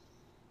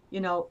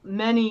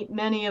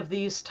 many of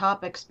these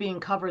topics being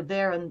covered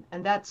there, and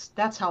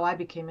that's how I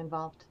became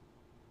involved.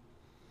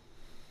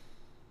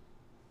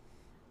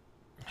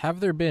 Have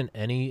there been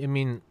any? I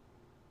mean,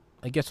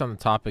 I guess on the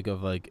topic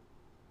of like,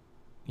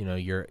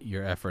 your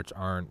efforts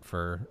aren't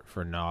for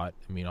naught.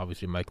 I mean,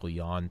 obviously Michael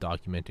Yon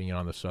documenting it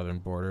on the southern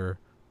border.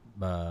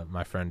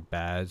 My friend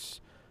Baz,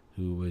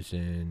 who was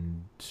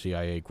in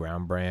CIA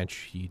Ground Branch,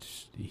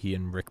 he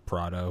and Rick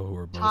Prado, who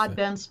are both Todd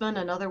Bensman,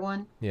 another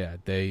one. yeah,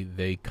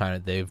 they kind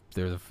of they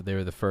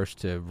were the first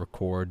to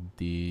record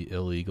the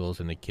illegals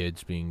and the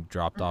kids being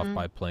dropped off Hmm.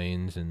 by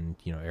planes and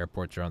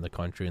airports around the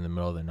country in the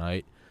middle of the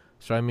night.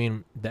 So I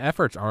mean, the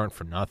efforts aren't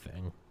for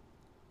nothing.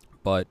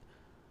 But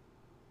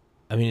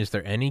I mean, is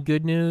there any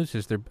good news?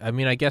 Is there? I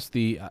mean, I guess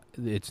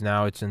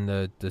it's in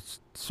the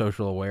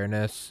social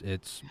awareness.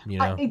 It's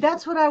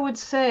That's what I would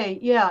say.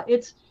 Yeah,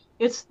 it's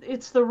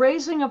the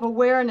raising of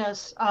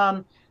awareness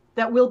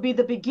that will be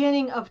the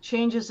beginning of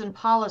changes in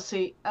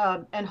policy,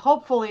 and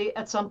hopefully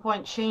at some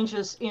point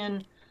changes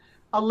in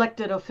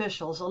elected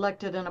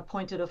and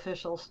appointed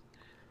officials.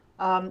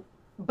 Um,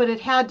 but it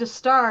had to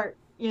start,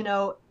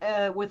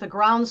 with a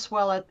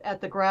groundswell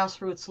at the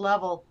grassroots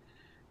level,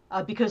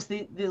 because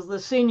the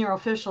senior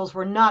officials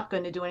were not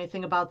going to do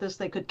anything about this.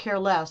 They could care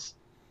less,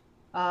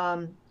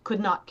 could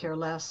not care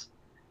less.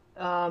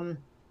 Um,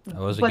 but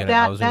I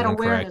that wasn't that gonna correct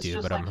awareness, you,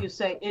 just but like you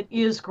say, it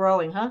is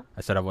growing, huh?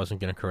 I said I wasn't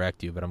gonna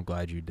correct you, but I'm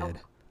glad you Oh. did.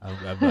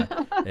 I'm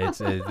glad. It's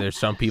there's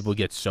some people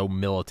get so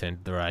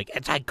militant. They're like,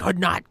 I could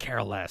not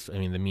care less. I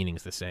mean, the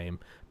meaning's the same,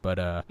 but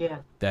Yeah,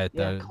 that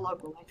yeah,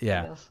 colloquially, I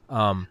yeah, guess.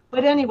 um,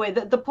 But anyway,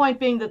 the point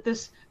being that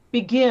this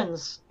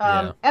begins,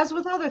 yeah, as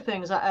with other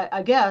things,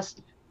 I guess,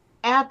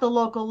 at the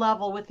local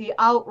level with the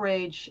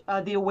outrage,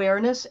 the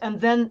awareness,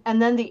 and then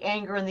the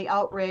anger and the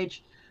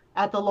outrage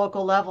at the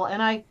local level.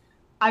 And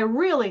I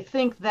really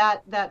think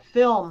that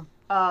film,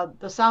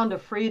 The Sound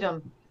of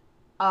Freedom,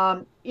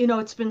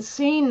 it's been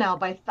seen now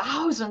by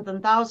thousands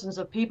and thousands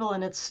of people,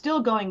 and it's still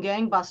going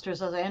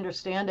gangbusters as I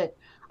understand it.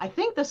 I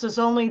think this is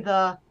only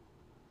the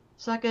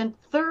second,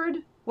 third,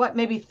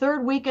 maybe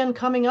third weekend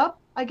coming up,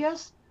 I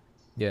guess.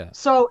 yeah.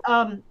 So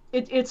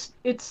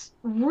it's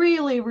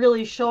really,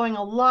 really showing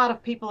a lot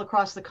of people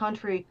across the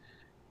country,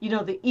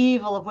 the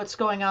evil of what's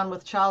going on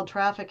with child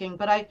trafficking.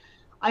 But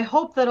I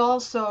hope that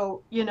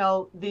also,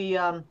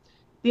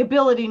 the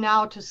ability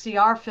now to see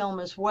our film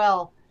as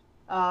well,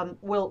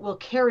 will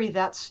carry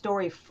that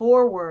story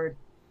forward,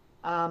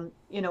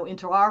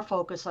 into our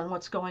focus on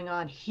what's going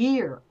on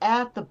here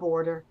at the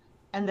border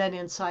and then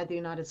inside the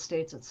United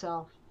States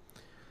itself.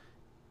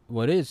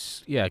 What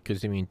is yeah?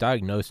 Because I mean,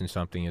 diagnosing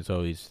something is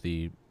always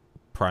the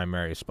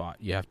primary spot.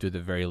 You have to at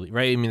the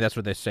right. I mean, that's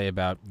what they say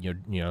about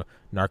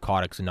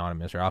Narcotics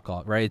Anonymous or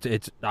alcohol. Right?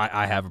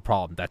 I have a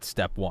problem. That's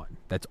step one.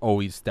 That's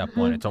always step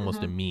one. Hmm. It's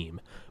almost a Hmm.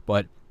 meme,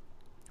 but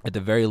at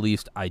the very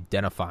least,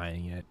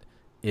 identifying it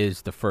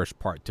is the first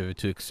part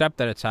to accept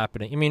that it's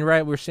happening. I mean,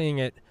 right? We're seeing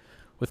it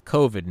with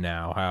COVID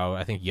now. How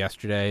I think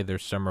yesterday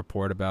there's some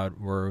report about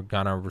we're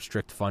gonna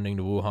restrict funding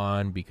to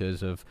Wuhan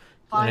because of,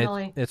 and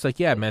Finally, it's like,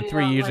 yeah, man, yeah,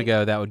 3 years like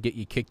ago that would get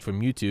you kicked from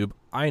YouTube.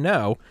 I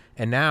know,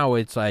 and now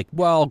it's like,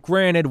 well,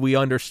 granted, we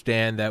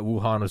understand that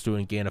Wuhan was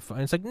doing gain of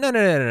funding. It's like,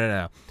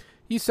 no.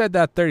 You said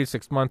that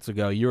 36 months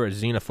ago. You're a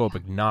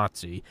xenophobic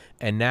Nazi,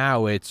 and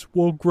now it's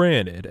well,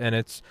 granted, and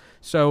it's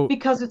so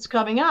because it's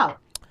coming out.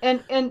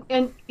 And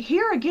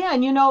here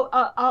again,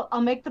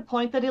 I'll make the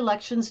point that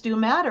elections do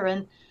matter,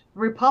 and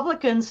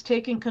Republicans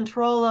taking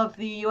control of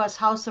the U.S.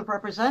 House of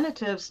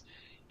Representatives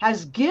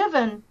has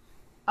given,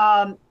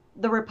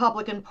 the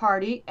Republican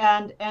Party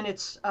and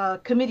its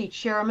committee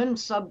chairman,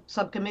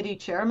 subcommittee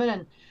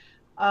chairman,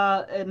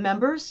 and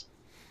members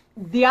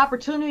the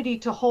opportunity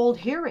to hold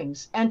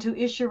hearings and to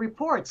issue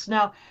reports.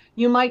 Now,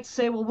 you might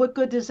say, well, what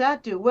good does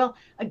that do? Well,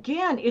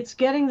 again, it's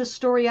getting the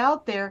story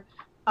out there,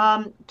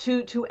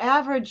 to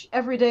average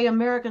everyday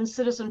American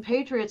citizen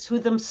patriots who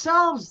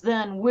themselves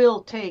then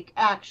will take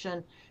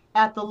action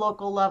at the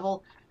local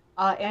level,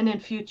 and in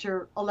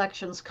future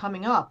elections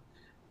coming up.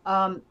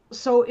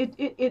 So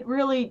it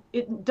really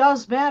it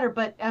does matter,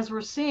 but as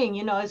we're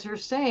seeing, as you're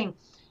saying,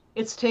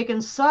 it's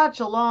taken such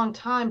a long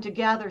time to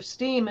gather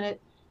steam, and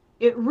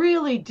it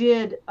really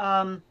did,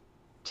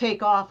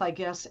 take off, I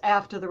guess,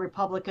 after the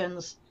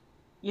Republicans,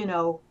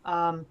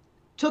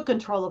 took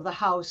control of the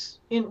House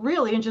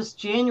in just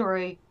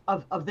January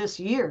of this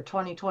year,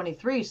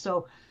 2023.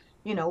 So,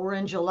 we're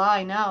in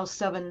July now,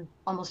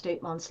 almost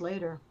 8 months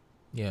later.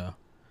 yeah.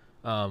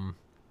 Um,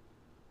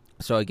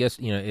 so I guess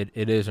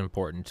it is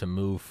important to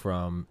move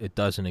from it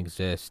doesn't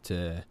exist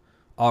to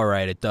all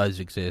right, it does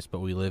exist, but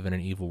we live in an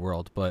evil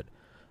world. But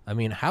I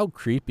mean, how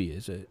creepy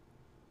is it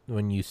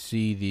when you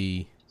see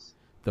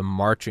the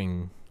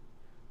marching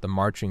the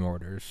marching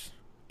orders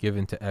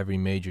given to every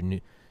major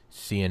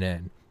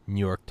CNN, New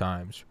York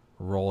Times,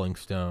 Rolling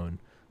Stone,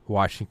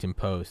 Washington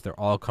Post. They're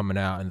all coming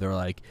out and they're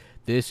like,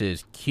 this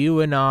is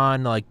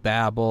QAnon like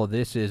babble.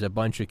 This is a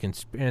bunch of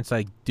conspiracy. It's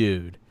like,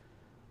 dude,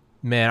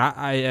 man,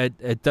 I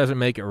it doesn't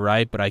make it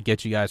right, but I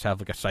get you guys have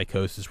like a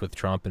psychosis with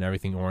Trump and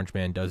everything Orange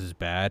Man does is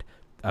bad.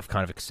 I've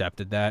kind of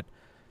accepted that.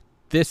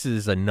 This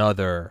is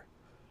another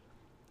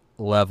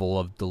level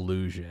of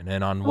delusion.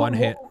 And on one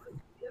hand,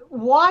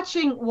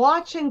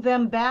 watching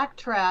them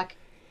backtrack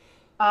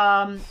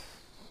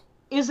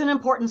is an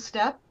important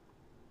step,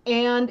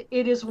 and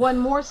it is one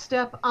more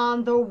step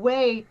on the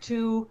way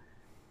to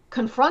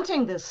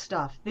confronting this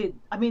stuff. The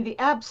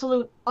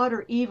absolute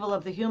utter evil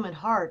of the human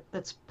heart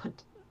that's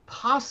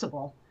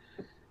possible,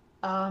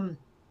 among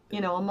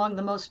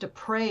the most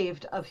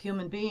depraved of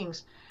human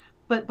beings.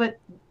 But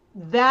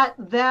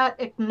that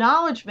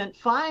acknowledgement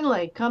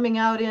finally coming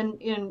out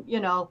in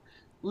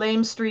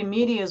lamestream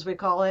media, as we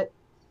call it,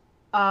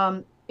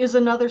 is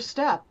another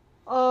step.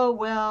 Oh,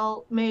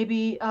 well,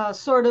 maybe,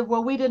 sort of,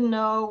 well, we didn't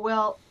know.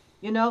 Well,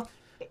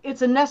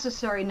 it's a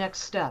necessary next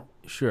step.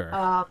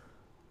 sure.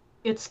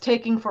 It's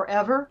taking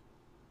forever,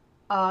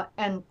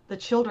 and the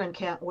children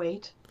can't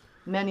wait.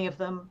 Many of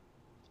them,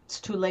 it's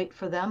too late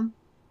for them.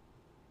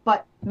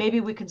 But maybe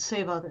we can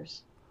save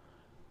others.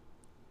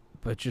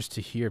 But just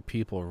to hear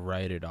people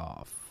write it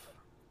off.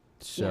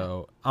 Yeah.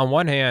 So, on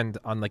one hand,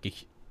 on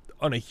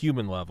a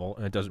human level,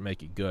 and it doesn't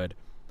make it good,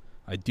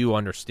 I do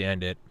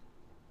understand it.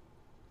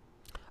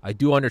 I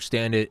do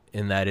understand it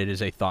in that it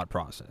is a thought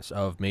process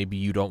of maybe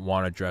you don't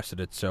want to address it.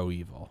 It's so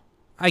evil.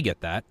 I get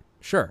that.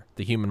 Sure,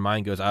 the human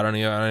mind goes, I don't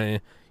know.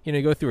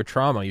 You go through a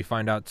trauma, you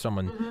find out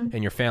someone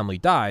in your family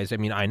dies. I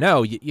mean, I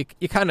know you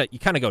kind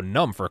of go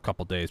numb for a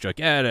couple days. You're like,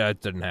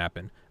 that didn't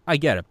happen. I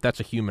get it. That's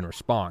a human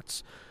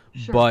response.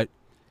 Sure. But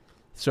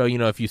so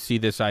if you see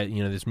this,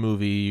 this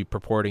movie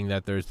purporting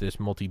that there's this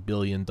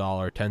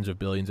multi-billion-dollar, tens of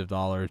billions of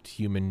dollars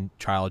human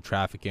child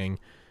trafficking,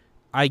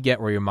 I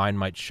get where your mind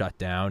might shut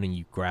down and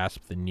you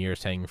grasp the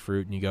nearest hanging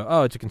fruit and you go,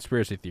 oh, it's a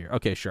conspiracy theory.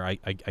 Okay, sure, I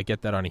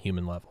get that on a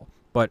human level.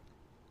 But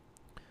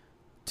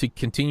to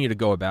continue to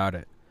go about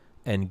it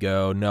and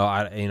go, no,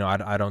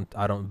 I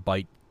don't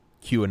bite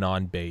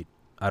QAnon bait.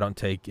 I don't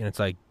take, and it's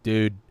like,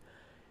 dude.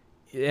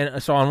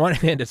 And so on one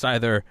hand, it's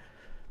either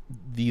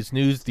these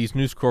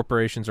news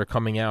corporations are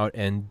coming out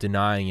and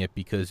denying it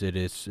because it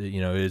is it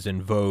is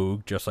in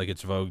vogue, just like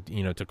it's vogue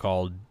to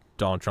call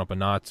Donald Trump a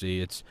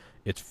Nazi. It's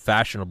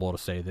fashionable to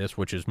say this,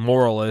 which is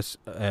moralless,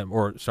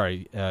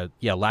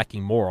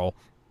 lacking moral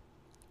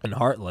and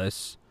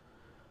heartless.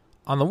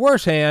 On the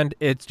worst hand,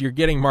 you're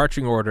getting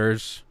marching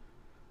orders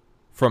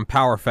from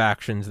power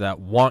factions that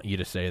want you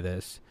to say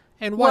this.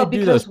 And why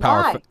do those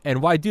power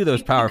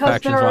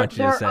factions want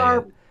you to say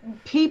it?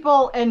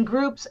 People and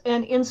groups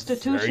and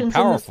institutions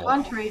in this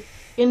country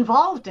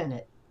involved in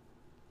it.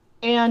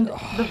 And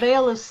the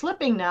veil is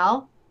slipping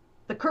now.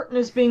 The curtain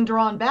is being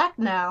drawn back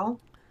now.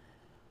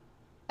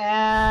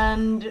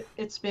 And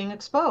it's being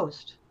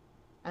exposed.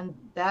 And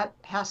that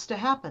has to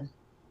happen.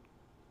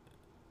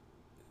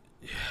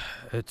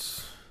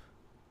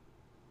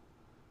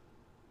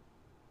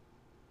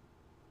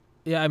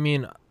 I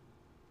mean,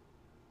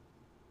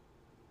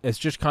 it's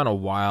just kind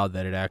of wild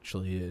that it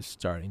actually is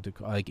starting to,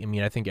 I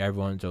think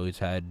everyone's always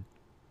had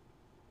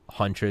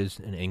hunches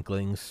and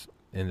inklings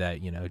in that,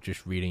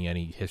 just reading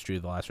any history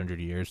of the last 100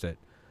 years, that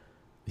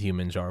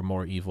humans are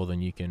more evil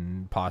than you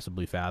can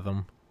possibly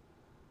fathom.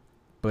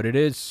 But it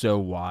is so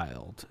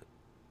wild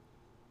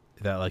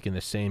that, like, in the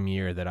same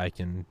year that I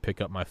can pick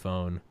up my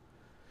phone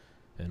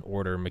and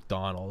order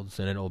McDonald's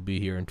and it'll be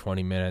here in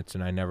 20 minutes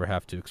and I never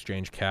have to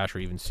exchange cash or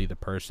even see the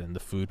person, the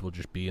food will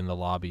just be in the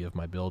lobby of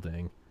my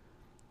building.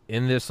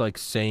 In this, like,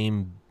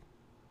 same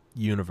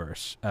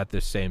universe at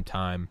this same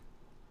time,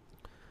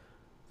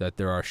 that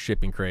there are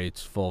shipping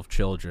crates full of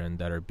children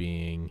that are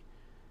being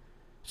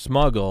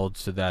smuggled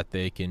so that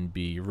they can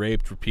be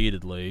raped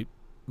repeatedly,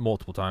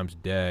 multiple times a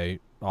day,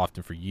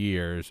 often for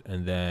years,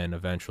 and then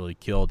eventually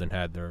killed and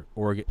had their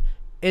organ.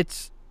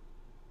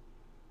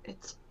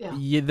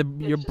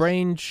 Your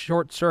brain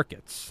short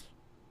circuits.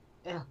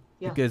 Yeah.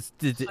 Because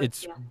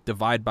it's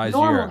divide by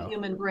normal zero.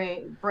 Human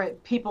brain,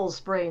 people's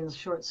brains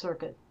short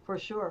circuit for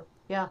sure.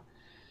 Yeah.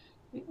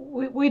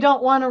 We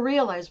don't want to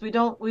realize. We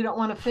don't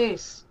want to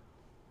face.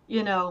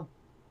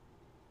 Joseph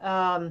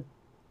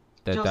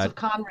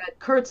Conrad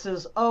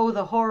Kurtz's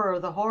the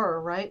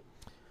horror, right?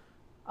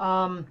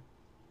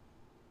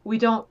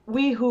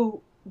 We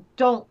who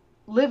don't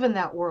live in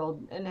that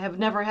world and have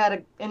never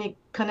had any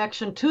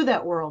connection to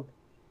that world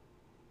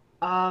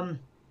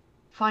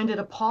find it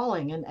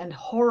appalling and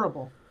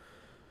horrible.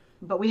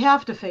 But we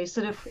have to face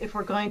it if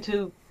we're going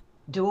to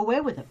do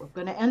away with it. We're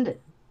going to end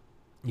it.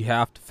 You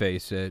have to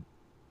face it.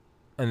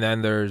 And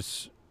then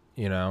there's,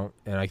 and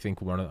I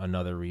think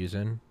another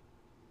reason,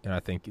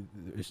 and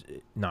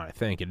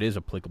it is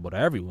applicable to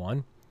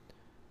everyone,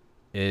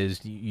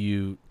 is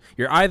you're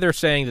either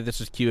saying that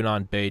this is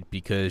QAnon bait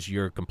because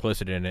you're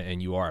complicit in it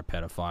and you are a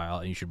pedophile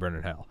and you should burn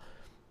in hell.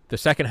 The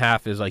second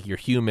half is like you're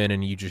human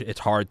and it's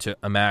hard to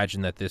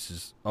imagine that this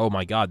is, oh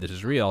my God, this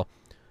is real.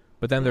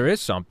 But then there is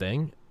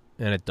something,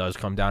 and it does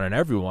come down on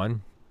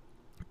everyone,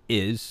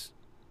 is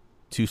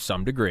to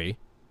some degree.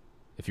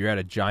 If you're at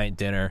a giant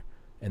dinner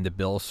and the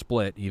bill's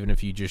split, even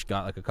if you just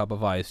got like a cup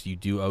of ice, you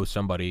do owe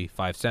somebody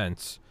 5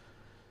 cents.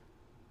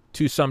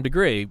 To some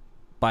degree,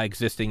 by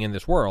existing in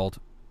this world,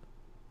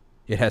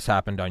 it has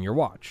happened on your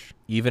watch.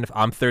 Even if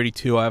I'm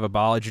 32, I have a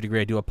biology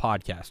degree, I do a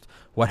podcast.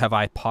 What have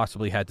I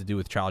possibly had to do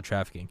with child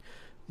trafficking?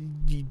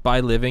 By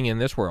living in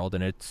this world,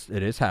 and it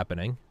is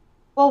happening.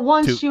 Well,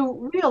 once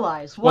you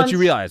realize, once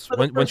you're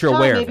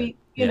aware of it,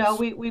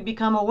 we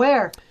become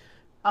aware,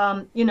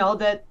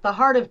 that the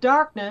heart of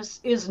darkness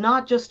is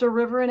not just a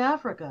river in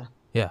Africa.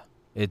 Yeah,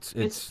 it's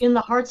in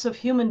the hearts of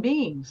human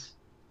beings,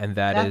 and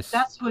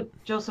that's what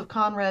Joseph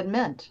Conrad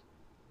meant.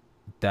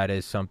 That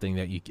is something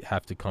that you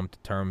have to come to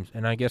terms.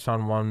 And I guess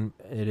on one,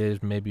 it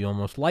is maybe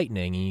almost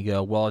lightning, and you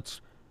go, well,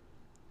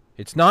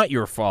 it's not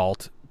your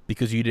fault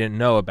because you didn't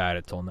know about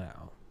it till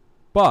now.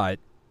 But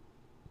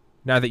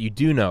now that you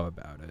do know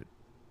about it,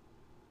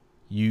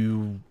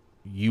 you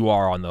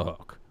are on the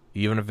hook,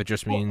 even if it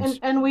just means.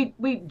 And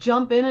we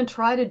jump in and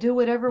try to do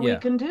whatever we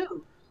can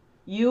do.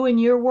 You in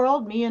your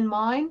world, me in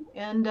mine,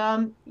 and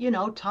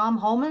Tom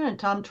Homan and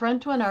Tom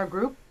Trentwin, our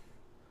group,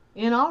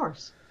 in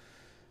ours.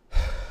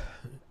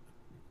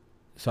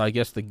 So I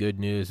guess the good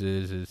news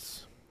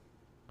is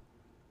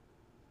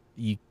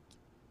you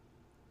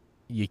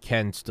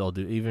can still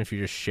do, even if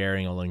you're just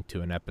sharing a link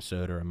to an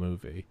episode or a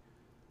movie.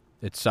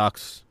 It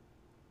sucks,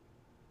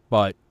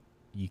 but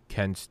you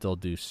can still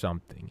do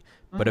something.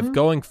 But if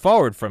going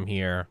forward from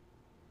here,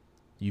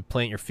 you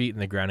plant your feet in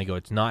the ground and go,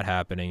 it's not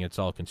happening, it's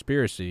all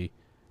conspiracy,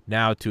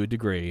 now to a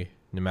degree,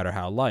 no matter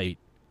how light,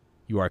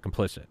 you are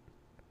complicit.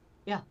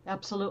 Yeah,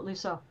 absolutely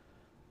so.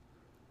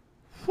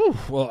 Whew.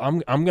 Well,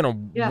 I'm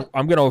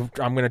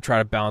gonna try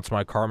to balance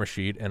my karma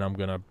sheet, and I'm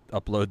gonna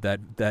upload that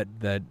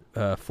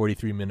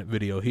 43-minute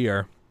video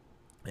here,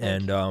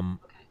 and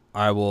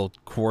I will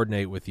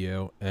coordinate with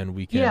you, and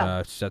we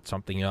can set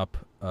something up.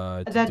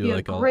 That'd be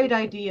a great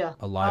idea.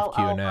 A live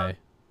Q&A.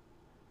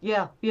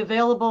 Be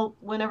available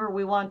whenever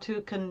we want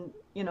to. Can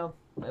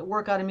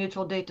work out a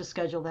mutual date to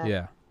schedule that.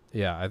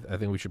 Yeah. I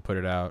think we should put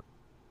it out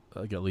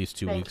like at least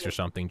 2 weeks or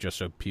something, just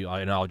so people.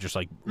 And I'll just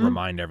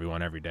remind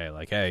everyone every day,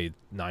 like, hey,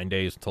 9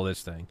 days until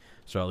this thing,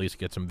 so at least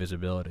get some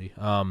visibility.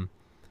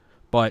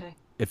 But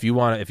if you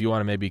want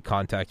to maybe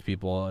contact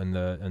people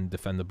and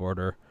defend the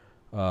border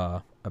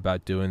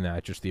about doing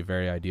that, just the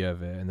very idea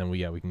of it, and then we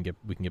can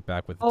get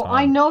back with the time.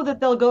 I know that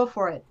they'll go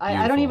for it.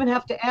 I don't even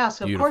have to ask.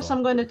 Of course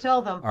I'm going to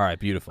tell them. All right,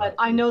 beautiful. But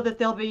I know that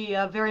they'll be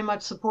very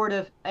much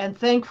supportive and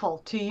thankful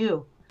to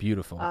you.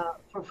 Beautiful.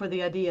 For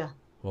the idea.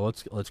 Well,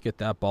 let's get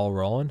that ball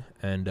rolling,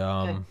 and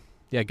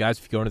yeah, guys,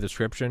 if you go in the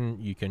description,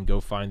 you can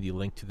go find the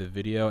link to the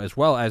video as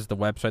well as the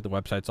website. The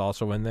website's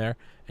also in there,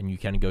 and you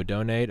can go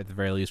donate. At the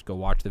very least, go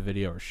watch the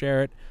video or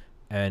share it,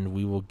 and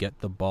we will get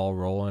the ball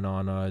rolling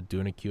on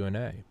doing a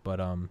Q&A. But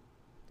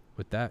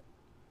with that,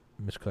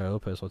 Miss Claire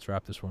Lopez, let's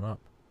wrap this one up.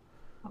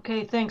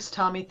 Okay, thanks,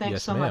 Tommy.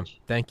 Thanks so much.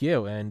 Thank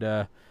you, and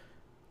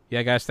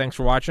yeah, guys, thanks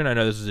for watching. I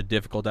know this is a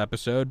difficult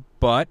episode,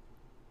 but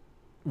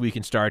we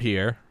can start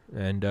here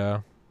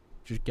and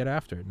just get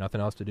after it. Nothing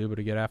else to do but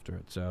to get after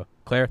it. So,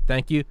 Claire,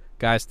 thank you.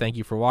 Guys, thank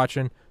you for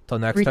watching. Till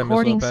next time, Ms.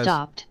 Lopez. Recording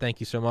stopped. Thank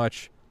you so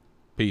much.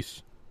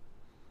 Peace.